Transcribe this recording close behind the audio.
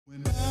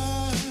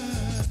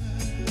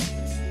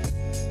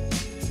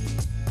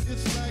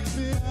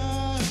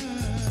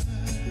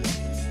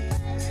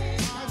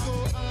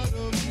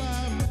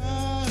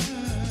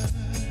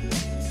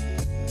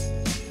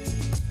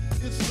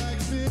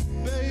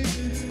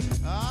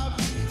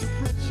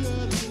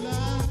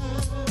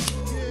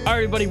All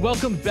right, everybody,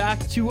 welcome back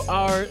to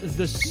our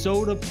The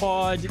Sota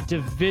Pod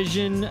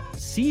Division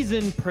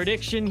season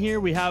prediction here.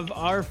 We have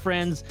our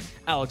friends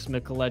Alex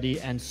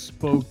Micheletti and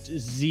Spoked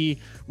Z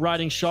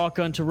riding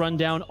shotgun to run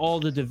down all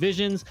the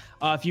divisions.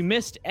 If you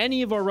missed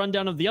any of our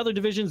rundown of the other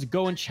divisions,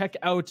 go and check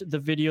out the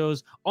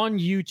videos on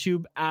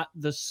YouTube at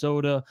The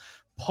Sota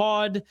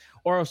Pod,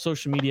 or our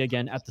social media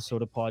again at The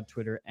Sota Pod,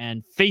 Twitter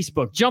and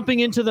Facebook.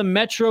 Jumping into the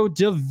Metro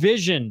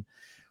Division.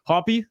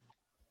 Hoppy,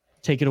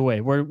 take it away.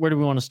 Where do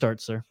we want to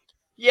start, sir?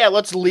 Yeah,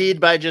 let's lead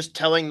by just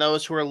telling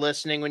those who are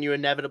listening when you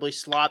inevitably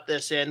slot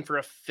this in for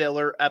a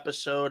filler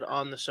episode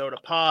on the Sota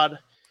Pod.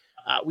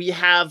 We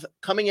have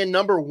coming in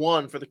number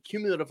one for the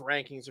cumulative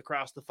rankings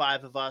across the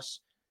five of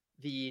us,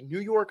 the New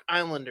York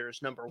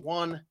Islanders, number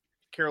one,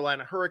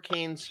 Carolina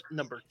Hurricanes,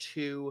 number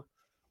two,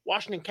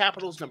 Washington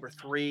Capitals, number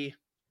three,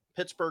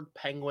 Pittsburgh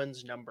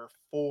Penguins, number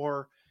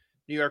four,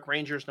 New York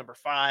Rangers, number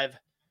five,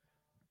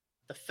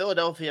 the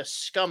Philadelphia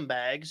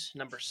Scumbags,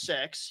 number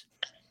six,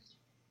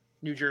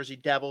 New Jersey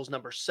Devils,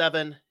 number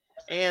seven,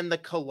 and the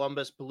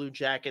Columbus Blue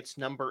Jackets,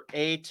 number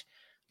eight.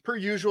 Per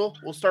usual,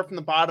 we'll start from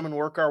the bottom and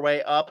work our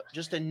way up.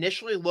 Just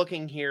initially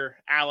looking here,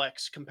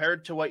 Alex,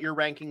 compared to what your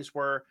rankings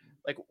were,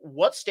 like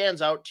what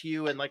stands out to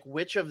you and like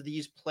which of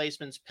these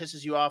placements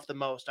pisses you off the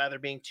most, either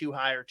being too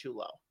high or too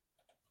low?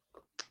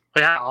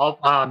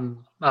 Yeah,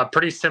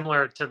 pretty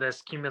similar to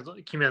this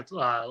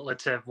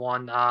cumulative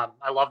one.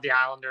 I love the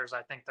Islanders.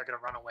 I think they're going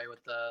to run away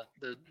with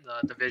the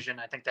division.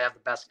 I think they have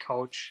the best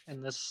coach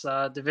in this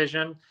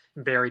division,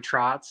 Barry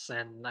Trotz,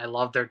 and I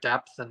love their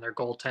depth and their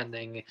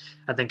goaltending.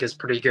 I think is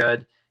pretty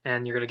good.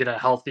 And you're going to get a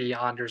healthy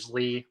Anders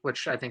Lee,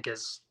 which I think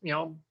is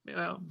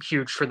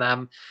huge for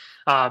them.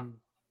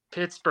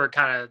 Pittsburgh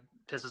kind of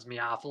pisses me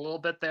off a little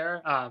bit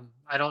there.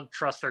 I don't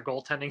trust their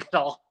goaltending at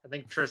all. I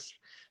think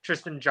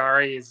Tristan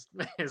Jarry is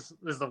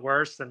the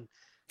worst, and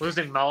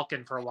losing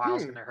Malkin for a while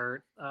is going to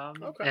hurt.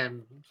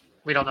 And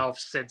we don't know if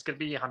Sid's going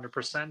to be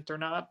 100% or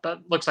not,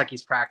 but looks like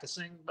he's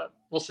practicing, but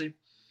we'll see.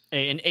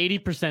 Hey, an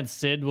 80%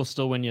 Sid will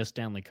still win you a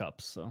Stanley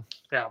Cup, so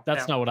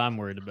that's not what I'm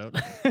worried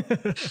about.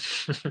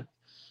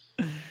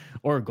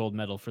 Or a gold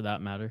medal for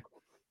that matter.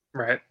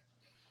 Right.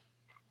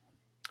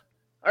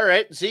 All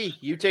right, Z,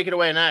 you take it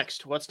away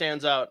next. What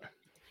stands out?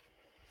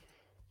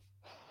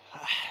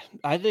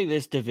 I think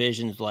this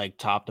division's like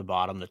top to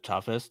bottom the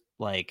toughest.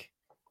 Like,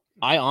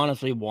 I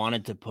honestly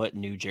wanted to put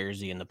New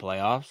Jersey in the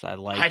playoffs.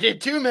 I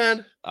did too,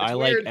 man. I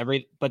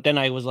weird. but then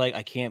I was like,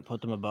 I can't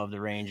put them above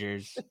the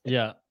Rangers.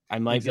 Yeah, I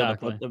might be able to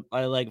put them.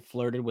 I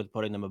flirted with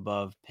putting them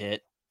above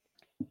Pitt,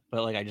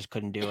 but I just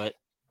couldn't do it.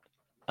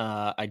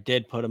 I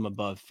did put them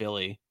above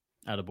Philly.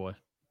 Attaboy.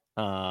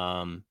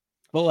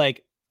 But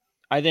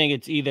I think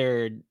it's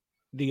either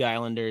the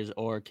Islanders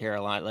or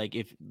Carolina.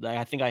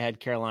 I think I had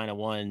Carolina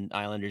 1,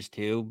 Islanders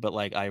 2, but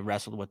I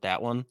wrestled with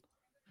that one.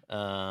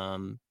 I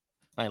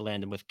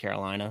landed with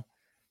Carolina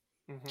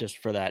just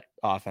for that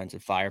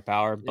offensive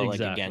firepower. But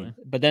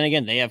then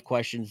again, they have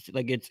questions.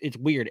 It's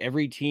weird.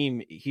 Every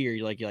team here,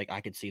 you're like I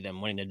could see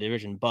them winning the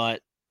division,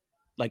 but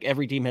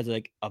every team has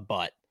a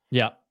but.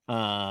 Yeah.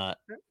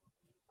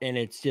 And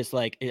it's just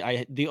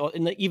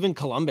even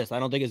Columbus, I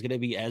don't think is going to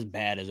be as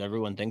bad as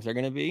everyone thinks they're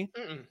going to be.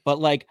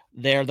 But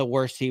they're the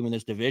worst team in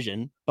this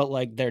division.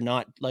 But they're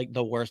not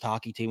the worst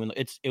hockey team.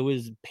 It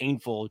was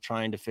painful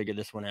trying to figure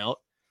this one out.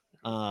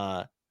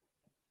 I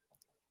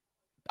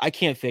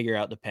can't figure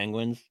out the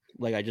Penguins.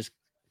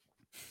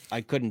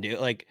 I couldn't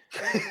do it.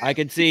 I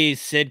could see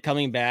Sid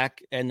coming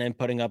back and then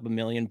putting up 1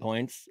 million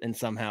points and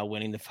somehow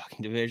winning the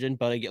fucking division.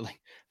 But I get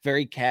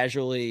very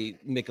casually,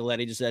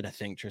 Micheletti just said, I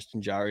think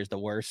Tristan Jarry is the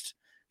worst.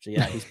 So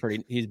yeah,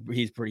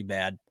 he's pretty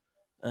bad.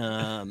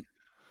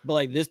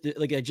 But this,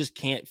 I just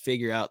can't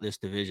figure out this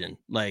division.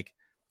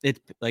 It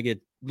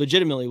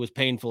legitimately was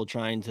painful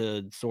trying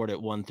to sort it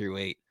 1 through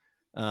 8.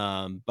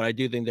 But I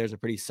do think there's a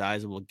pretty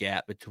sizable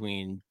gap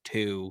between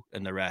 2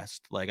 and the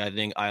rest. I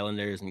think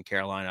Islanders and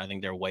Carolina, I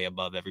think they're way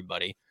above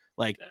everybody.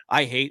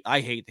 I hate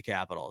the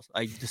Capitals.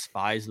 I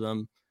despise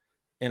them.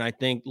 And I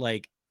think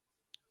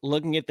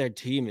looking at their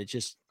team, it's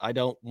just, I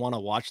don't want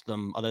to watch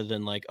them other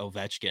than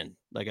Ovechkin.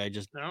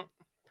 No.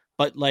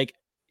 But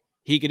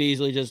he could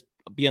easily just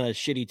be on a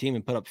shitty team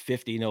and put up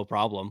 50, no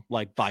problem.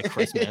 By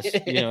Christmas,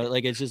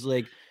 it's just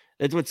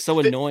that's what's so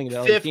annoying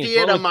about 50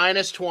 at a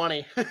minus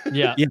 20.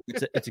 Yeah,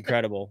 it's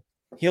incredible.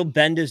 He'll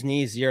bend his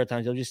knees 0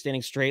 times. He'll just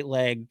standing straight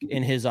leg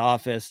in his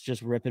office,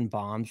 just ripping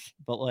bombs.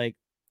 But I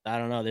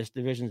don't know. This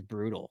division's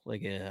brutal.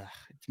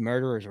 It's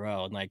murderer's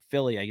row. And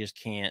Philly, I just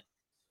can't.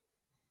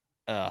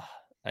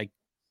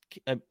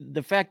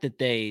 The fact that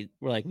they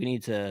were we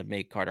need to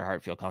make Carter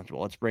Hart feel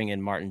comfortable. Let's bring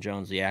in Martin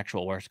Jones, the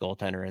actual worst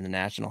goaltender in the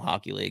National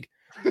Hockey League.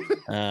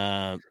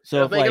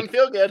 So make him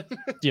feel good.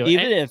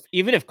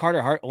 even if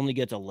Carter Hart only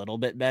gets a little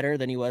bit better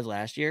than he was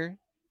last year,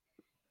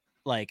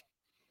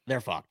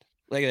 they're fucked.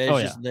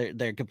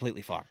 They're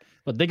completely fucked.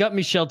 But they got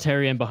Michel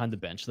Therrien behind the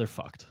bench. They're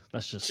fucked.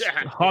 That's just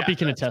Hoppy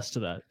can attest to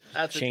that.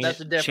 That's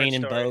a different Shane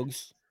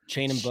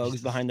and story.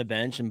 Bogues behind the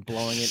bench and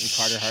blowing it in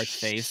Carter Hart's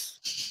face.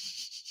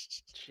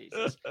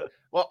 Jesus.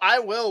 Well, I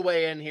will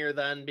weigh in here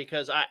then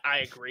because I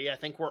agree. I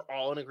think we're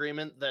all in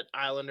agreement that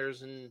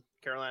Islanders and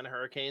Carolina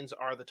Hurricanes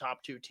are the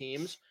top two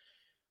teams.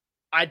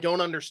 I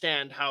don't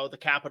understand how the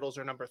Capitals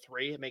are number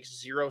 3. It makes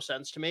zero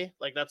sense to me.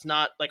 Like, that's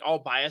not, like, all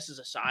biases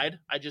aside,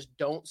 I just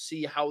don't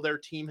see how their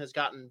team has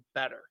gotten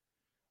better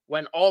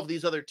when all of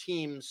these other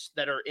teams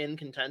that are in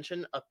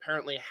contention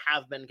apparently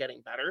have been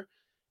getting better.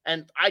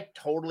 And I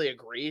totally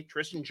agree.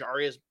 Tristan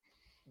Jarry is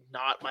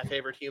not my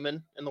favorite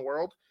human in the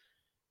world.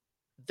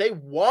 They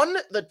won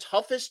the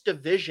toughest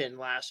division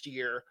last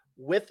year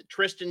with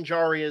Tristan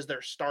Jarry as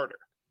their starter.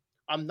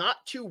 I'm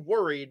not too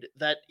worried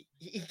that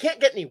he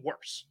can't get any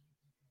worse.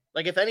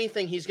 Like, if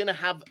anything, he's going to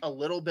have a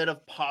little bit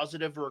of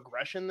positive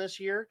regression this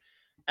year.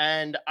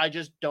 And I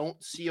just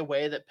don't see a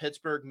way that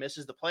Pittsburgh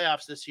misses the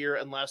playoffs this year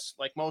unless,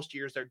 like most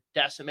years, they're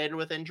decimated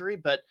with injury.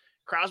 But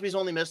Crosby's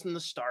only missing the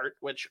start,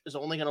 which is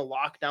only going to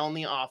lock down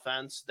the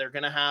offense. They're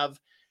going to have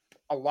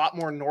a lot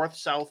more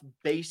north-south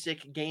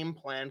basic game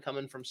plan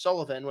coming from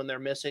Sullivan when they're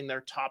missing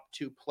their top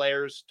 2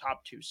 players,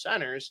 top 2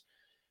 centers.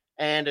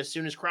 And as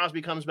soon as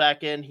Crosby comes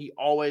back in, he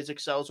always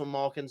excels when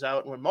Malkin's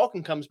out. And when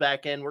Malkin comes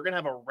back in, we're going to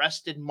have a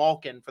rested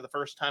Malkin for the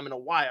first time in a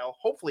while,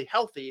 hopefully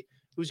healthy,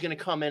 who's going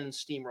to come in and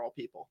steamroll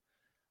people.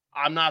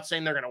 I'm not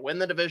saying they're going to win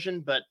the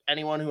division, but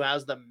anyone who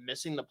has them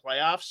missing the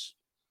playoffs,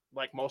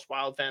 like most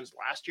Wild fans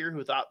last year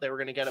who thought they were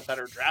going to get a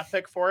better draft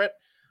pick for it,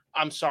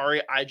 I'm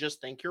sorry. I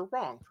just think you're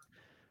wrong.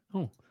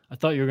 Oh, I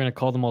thought you were going to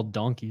call them all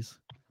donkeys.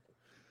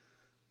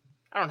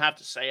 I don't have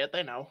to say it.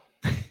 They know.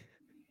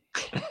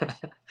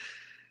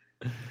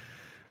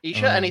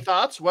 Isha, any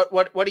thoughts?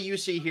 What do you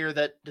see here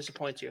that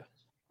disappoints you?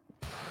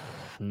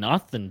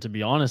 Nothing, to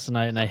be honest. And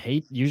I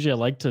hate, usually I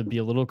like to be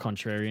a little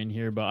contrarian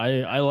here, but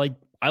I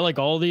like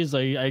all of these.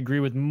 I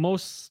agree with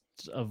most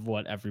of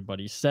what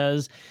everybody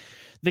says.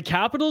 The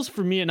Capitals,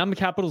 for me, and I'm a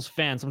Capitals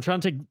fan, so I'm trying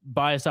to take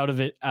bias out of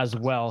it as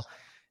well.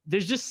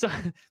 There's just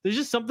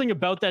something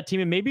about that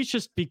team, and maybe it's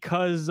just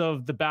because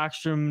of the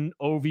Backstrom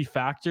Ovi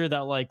factor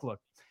that, like,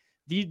 look,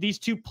 these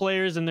two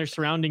players and their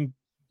surrounding,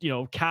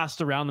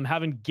 cast around them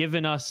haven't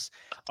given us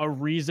a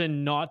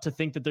reason not to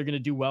think that they're going to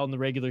do well in the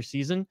regular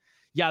season.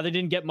 Yeah, they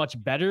didn't get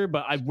much better,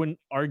 but I wouldn't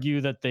argue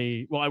that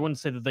I wouldn't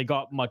say that they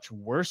got much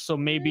worse. So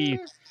maybe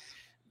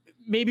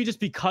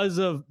just because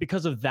of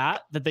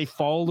that they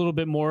fall a little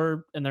bit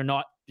more and they're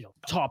not,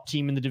 top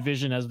team in the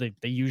division as they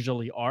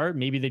usually are.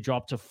 Maybe they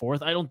drop to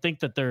 4th. I don't think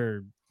that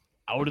they're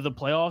out of the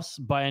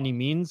playoffs by any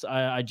means.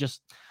 I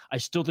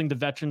still think the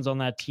veterans on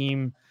that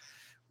team,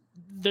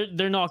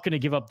 they're not going to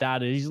give up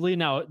that easily.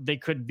 Now they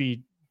could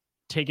be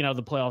taken out of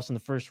the playoffs in the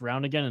first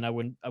round again, and I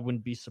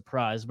wouldn't be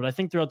surprised. But I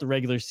think throughout the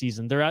regular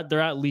season, they're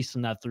at least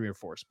in that 3 or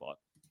 4 spot.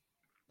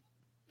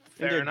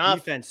 Fair enough.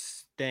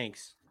 Defense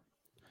stinks.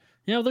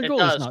 Yeah, their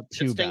goal is not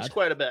too bad. It stinks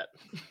quite a bit.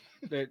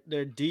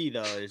 Their D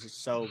though is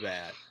so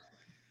bad.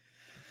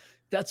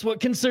 That's what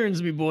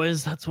concerns me,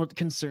 boys. That's what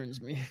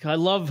concerns me. I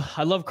love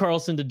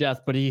Karlsson to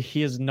death, but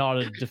he is not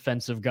a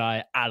defensive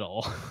guy at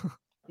all.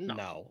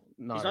 No,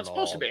 he's not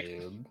supposed to be.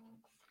 Dude.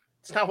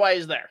 It's not why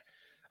he's there.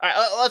 All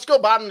right, let's go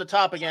bottom to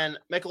top again.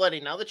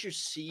 Micheletti, now that you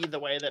see the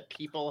way that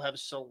people have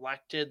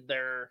selected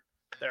their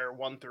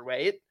 1 through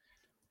 8,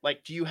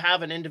 like, do you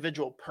have an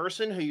individual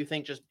person who you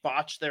think just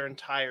botched their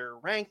entire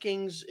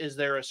rankings? Is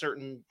there a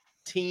certain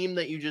team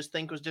that you just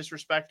think was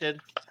disrespected?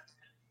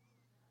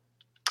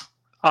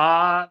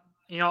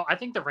 I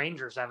think the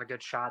Rangers have a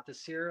good shot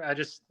this year. I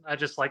just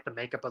like the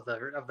makeup of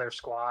their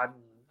squad.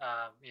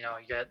 You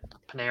get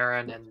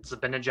Panarin and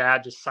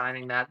Zibanejad just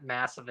signing that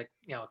massive,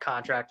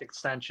 contract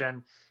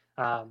extension.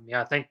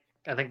 I think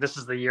this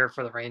is the year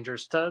for the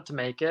Rangers to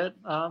make it.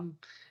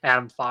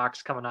 Adam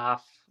Fox coming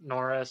off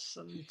Norris,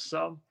 and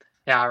so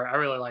I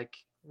really like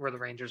where the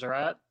Rangers are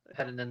at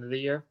heading into the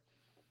year.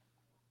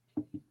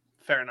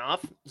 Fair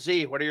enough.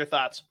 Z, what are your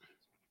thoughts?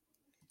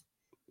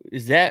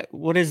 Is that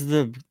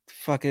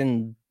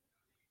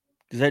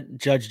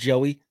Judge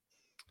Joey?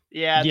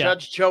 Yeah,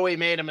 Judge Joey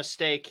made a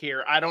mistake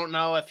here. I don't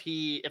know if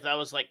that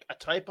was like a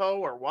typo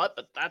or what,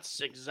 but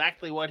that's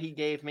exactly what he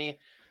gave me.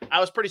 I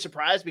was pretty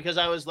surprised because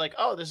I was like,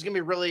 oh, this is going to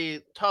be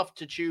really tough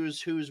to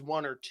choose who's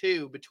 1 or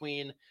 2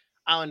 between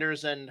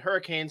Islanders and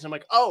Hurricanes. I'm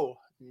like, oh,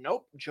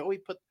 nope, Joey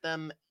put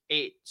them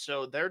 8.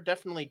 So they're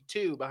definitely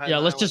 2 behind. Yeah,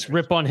 let's just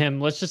rip on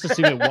him. Let's just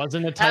assume it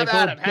wasn't a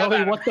typo.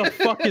 Joey, what the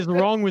fuck is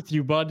wrong with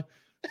you, bud?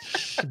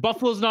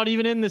 Buffalo's not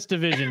even in this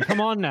division.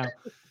 Come on now.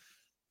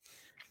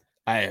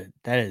 Well,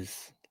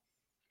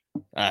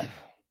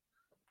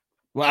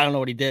 I don't know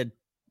what he did.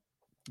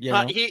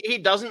 He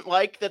doesn't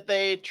like that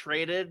they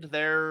traded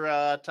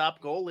their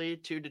top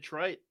goalie to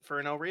Detroit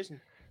for no reason.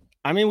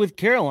 I mean, with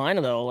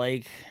Carolina though,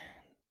 like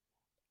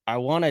I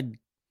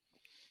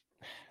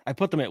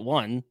put them at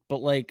 1,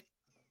 but like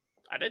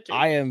I did too.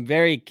 I am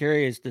very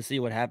curious to see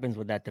what happens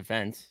with that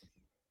defense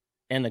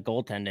and the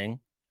goaltending.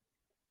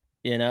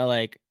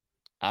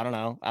 I don't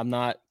know. I'm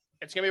not.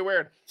 It's gonna be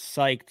weird.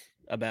 Psyched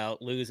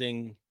about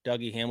losing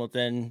Dougie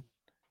Hamilton,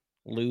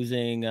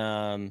 losing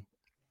every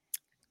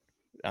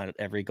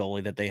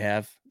goalie that they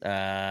have.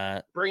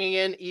 Bringing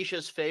in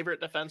Isha's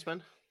favorite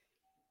defenseman.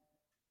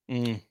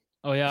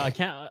 Oh yeah, I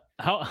can't.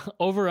 How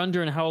over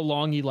under and how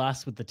long he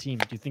lasts with the team?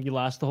 Do you think he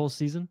lasts the whole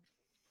season?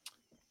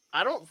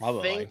 I don't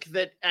Probably. think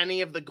that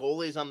any of the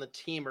goalies on the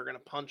team are going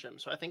to punch him,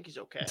 so I think he's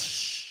okay.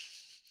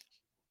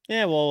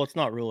 Yeah, well, let's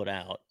not rule it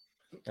out.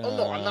 Oh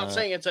no, I'm not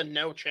saying it's a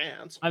no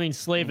chance. I mean,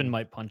 Slavin Mm.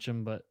 might punch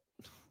him, but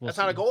That's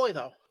not a goalie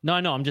though. No,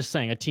 I'm just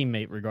saying a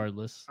teammate,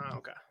 regardless. Oh,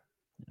 okay.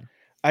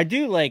 I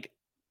do like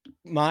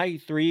my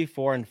 3,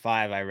 4, and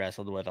 5. I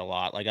wrestled with a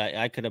lot. Like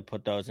I could have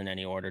put those in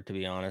any order, to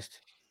be honest.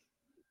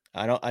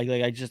 I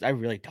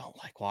really don't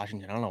like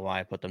Washington. I don't know why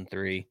I put them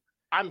 3.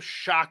 I'm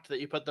shocked that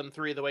you put them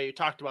 3 the way you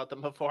talked about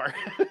them before.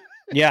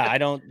 Yeah, I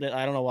don't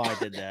know why I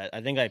did that.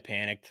 I think I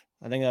panicked.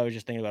 I think I was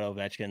just thinking about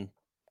Ovechkin.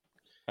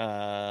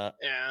 Yeah,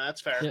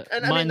 that's fair. Yeah,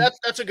 And I mean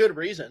that's a good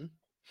reason.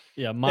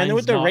 Yeah, and then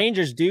with the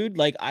Rangers, dude,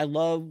 like I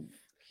love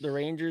the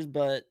Rangers,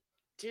 but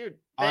dude,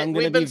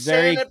 we've been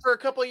saying it for a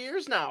couple of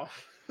years now.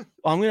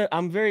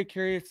 I'm very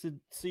curious to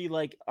see,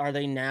 like, are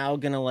they now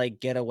gonna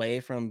like get away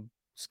from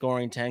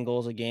scoring 10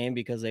 goals a game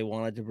because they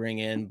wanted to bring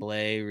in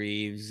Blais,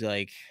 Reeves,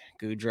 like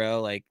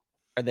Goudreau? Like,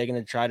 are they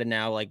gonna try to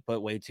now like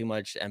put way too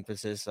much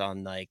emphasis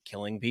on like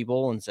killing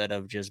people instead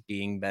of just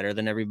being better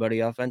than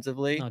everybody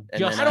offensively? No, I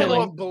don't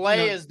know if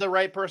Blais is the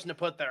right person to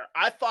put there.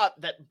 I thought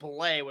that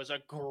Blais was a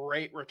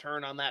great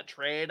return on that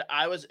trade.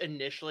 I was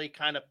initially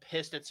kind of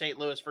pissed at St.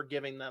 Louis for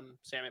giving them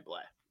Sammy Blais.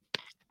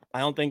 I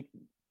don't think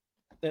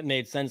it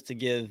made sense to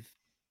get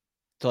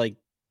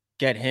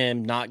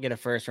him, not get a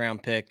first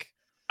round pick.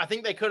 I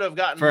think they could have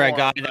gotten for more, a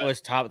guy that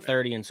was top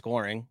 30 in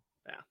scoring.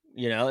 Yeah.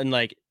 You know, and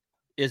like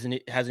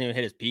hasn't even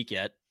hit his peak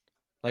yet.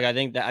 Like I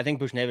think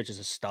Buchnevich is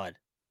a stud.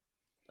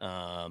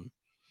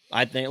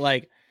 I think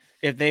like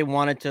if they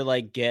wanted to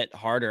like get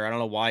harder, I don't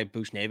know why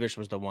Buchnevich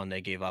was the one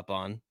they gave up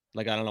on.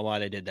 Like I don't know why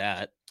they did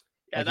that.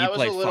 Yeah, like, that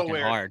was a little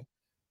weird. Hard.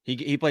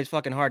 He plays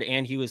fucking hard,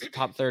 and he was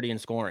top 30 in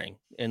scoring,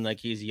 and like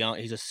he's young,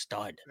 he's a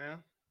stud. Yeah.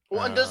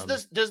 Well, and does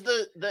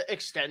the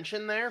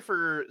extension there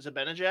for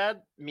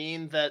Zibanejad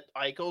mean that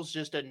Eichel's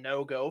just a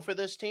no-go for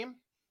this team?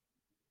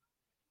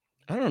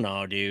 I don't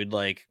know, dude.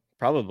 Like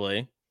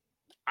probably.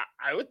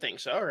 I would think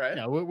so, right?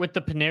 Yeah, with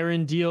the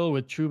Panarin deal,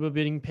 with Trouba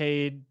being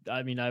paid,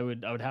 I mean, I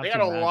would have they to.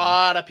 Got a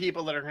lot of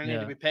people that are going to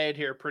need to be paid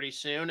here pretty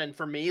soon, and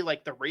for me,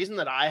 like the reason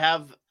that I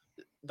have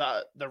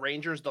the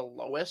Rangers the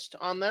lowest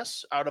on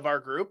this out of our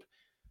group.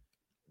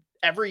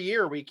 Every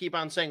year we keep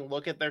on saying,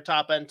 look at their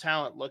top end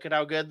talent. Look at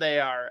how good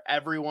they are.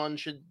 Everyone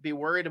should be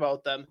worried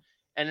about them.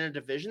 And in a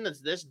division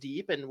that's this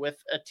deep and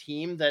with a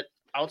team that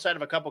outside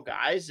of a couple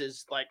guys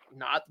is like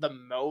not the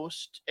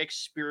most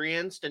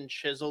experienced and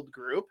chiseled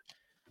group,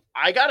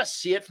 I got to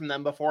see it from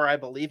them before I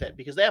believe it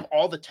because they have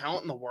all the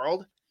talent in the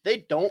world.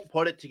 They don't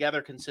put it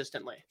together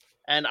consistently.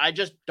 And I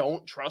just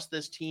don't trust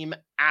this team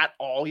at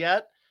all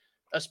yet,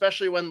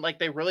 especially when like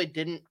they really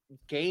didn't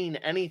gain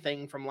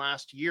anything from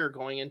last year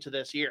going into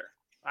this year.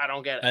 I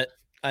don't get it.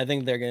 I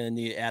think they're going to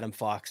need Adam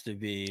Fox to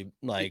be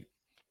like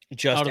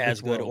just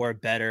as good or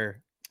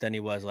better than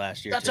he was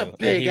last year. That's a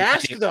big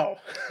ask, though.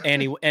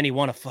 And he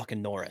won a fucking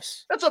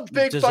Norris. That's a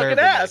big fucking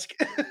ask.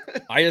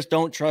 I just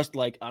don't trust.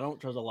 Like I don't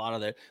trust a lot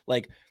of their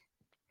like.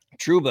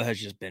 Trouba has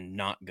just been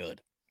not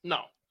good.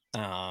 No.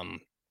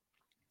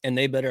 And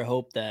they better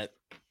hope that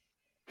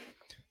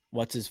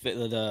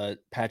the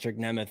Patrick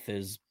Nemeth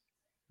is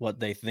what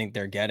they think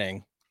they're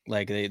getting.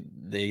 Like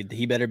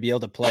he better be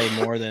able to play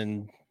more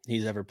than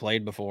he's ever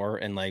played before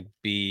and like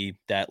be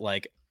that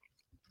like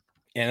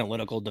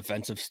analytical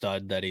defensive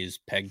stud that he's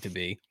pegged to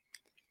be.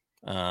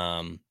 But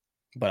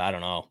I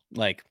don't know.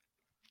 Like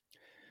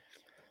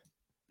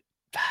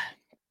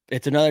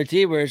it's another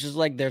team where it's just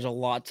like there's a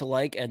lot to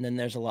like, and then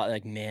there's a lot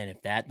like, man,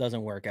 if that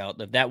doesn't work out,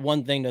 if that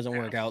one thing doesn't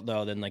work out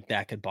though, then like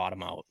that could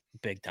bottom out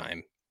big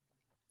time.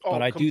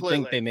 But I do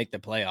think they make the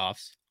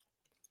playoffs.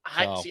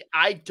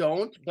 I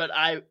don't, but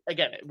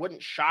it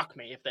wouldn't shock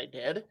me if they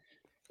did.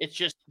 It's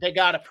just they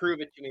got to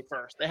prove it to me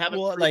first. They haven't.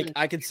 Well, like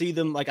I could see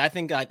them. Like I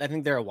think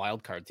they're a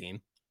wild card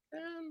team.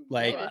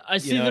 Like I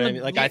see them. I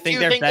mean? Like I think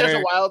they're better. There's a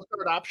better. wild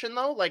card option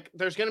though. Like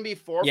there's going to be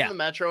 4 from the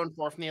Metro and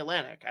 4 from the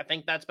Atlantic. I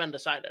think that's been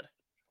decided.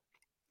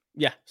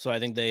 Yeah, so I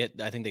think they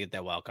get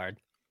that wild card.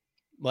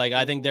 Like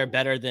I think they're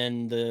better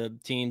than the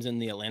teams in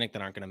the Atlantic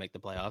that aren't going to make the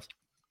playoffs.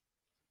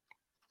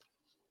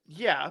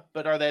 Yeah,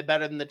 but are they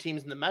better than the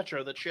teams in the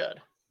Metro that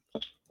should?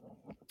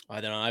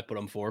 I don't know. I put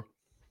them 4,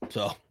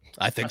 so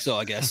I think so.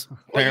 I guess.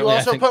 Well, you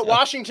also put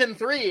Washington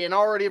 3 and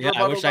already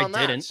rebutted on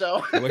that. Didn't.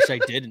 So I wish I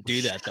didn't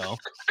do that though.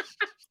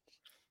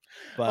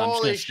 But I'm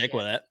just gonna stick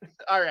with it.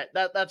 All right,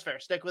 that's fair.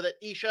 Stick with it.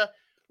 Isha,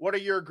 what are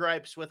your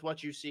gripes with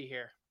what you see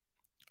here?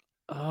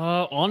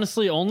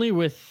 Honestly, only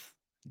with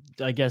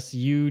I guess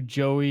you,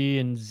 Joey,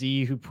 and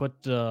Z who put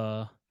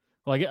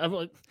I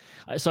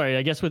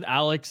guess with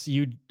Alex,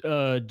 you,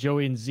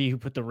 Joey, and Z who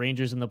put the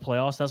Rangers in the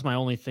playoffs. That's my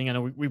only thing. I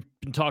know we've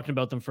been talking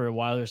about them for a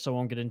while, so I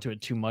won't get into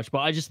it too much. But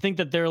I just think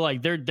that they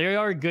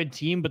are a good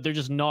team, but they're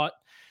just not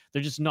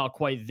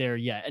quite there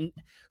yet. And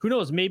who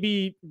knows?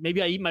 Maybe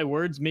I eat my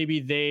words. Maybe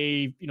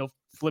they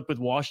flip with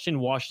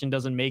Washington. Washington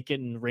doesn't make it,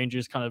 and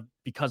Rangers kind of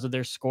because of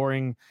their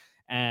scoring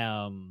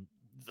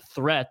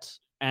threat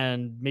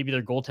and maybe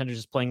their goaltender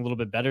is playing a little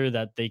bit better,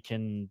 that they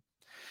can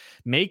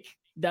make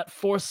that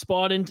fourth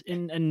spot and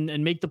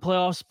make the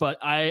playoffs. But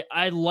I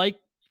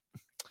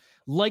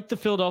like the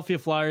Philadelphia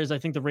Flyers. I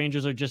think the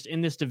Rangers are just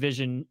in this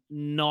division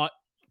not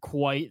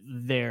quite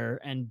there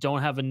and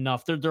don't have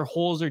enough. Their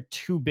holes are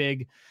too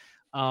big.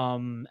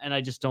 And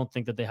I just don't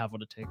think that they have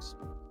what it takes.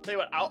 Tell you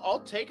what, I'll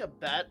take a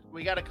bet.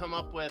 We got to come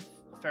up with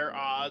fair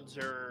odds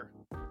or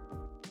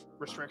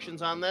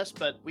restrictions on this,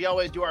 but we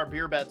always do our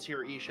beer bets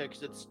here, Isha,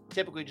 because it's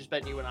typically just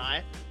betting you and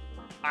I.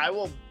 I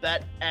will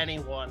bet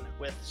anyone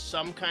with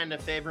some kind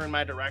of favor in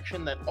my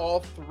direction that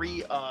all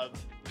three of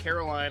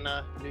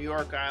Carolina, New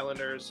York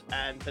Islanders,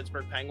 and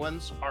Pittsburgh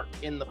Penguins are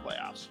in the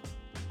playoffs.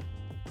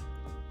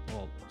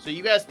 Well, So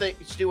you guys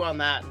stew on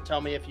that and tell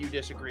me if you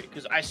disagree,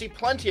 because I see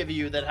plenty of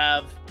you that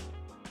have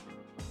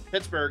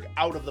Pittsburgh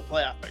out of the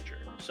playoff picture.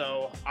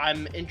 So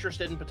I'm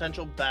interested in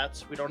potential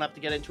bets. We don't have to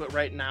get into it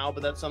right now,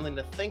 but that's something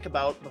to think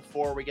about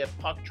before we get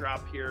puck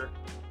drop here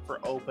for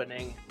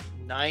opening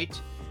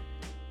night.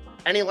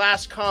 Any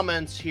last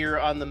comments here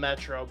on the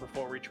Metro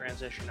before we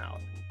transition out?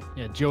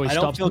 Yeah, Joey, I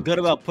stop. don't feel good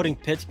about putting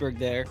Pittsburgh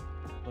there.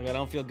 Like, I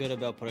don't feel good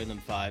about putting them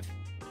 5.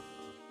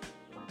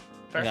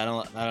 Fair. Like, I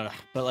don't know.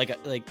 But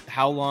like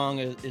how long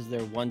is their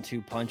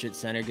 1-2 punch at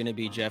center going to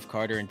be Jeff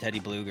Carter and Teddy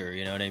Bluger?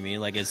 You know what I mean?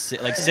 Like,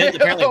 Sid's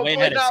apparently way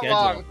ahead of schedule.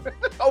 Long.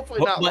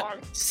 Hopefully not But long.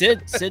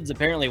 Sid's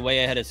apparently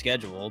way ahead of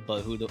schedule,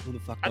 but who the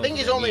fuck I knows think what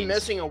he's that only means.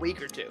 missing a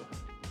week or two.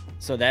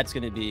 So that's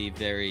going to be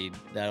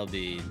that'll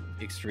be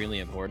extremely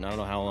important. I don't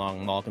know how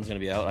long Malkin's going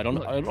to be out. I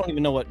don't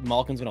even know what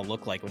Malkin's going to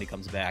look like when he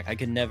comes back. I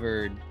can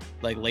never,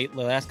 like, the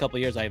last couple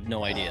of years, I have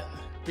no idea.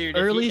 Dude,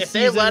 Early if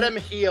they let season-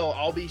 him heal,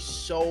 I'll be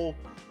so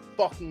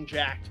fucking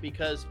jacked,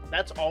 because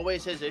that's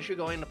always his issue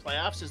going into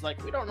playoffs is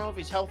like, we don't know if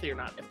he's healthy or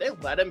not. If they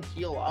let him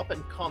heal up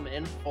and come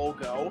in full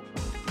go,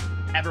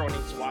 everyone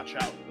needs to watch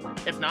out.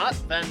 If not,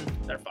 then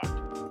they're fucked.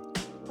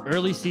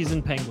 Early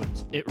season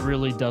Penguins. It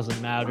really doesn't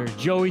matter.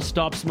 Joey,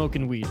 stop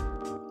smoking weed.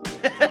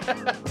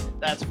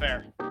 That's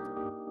fair.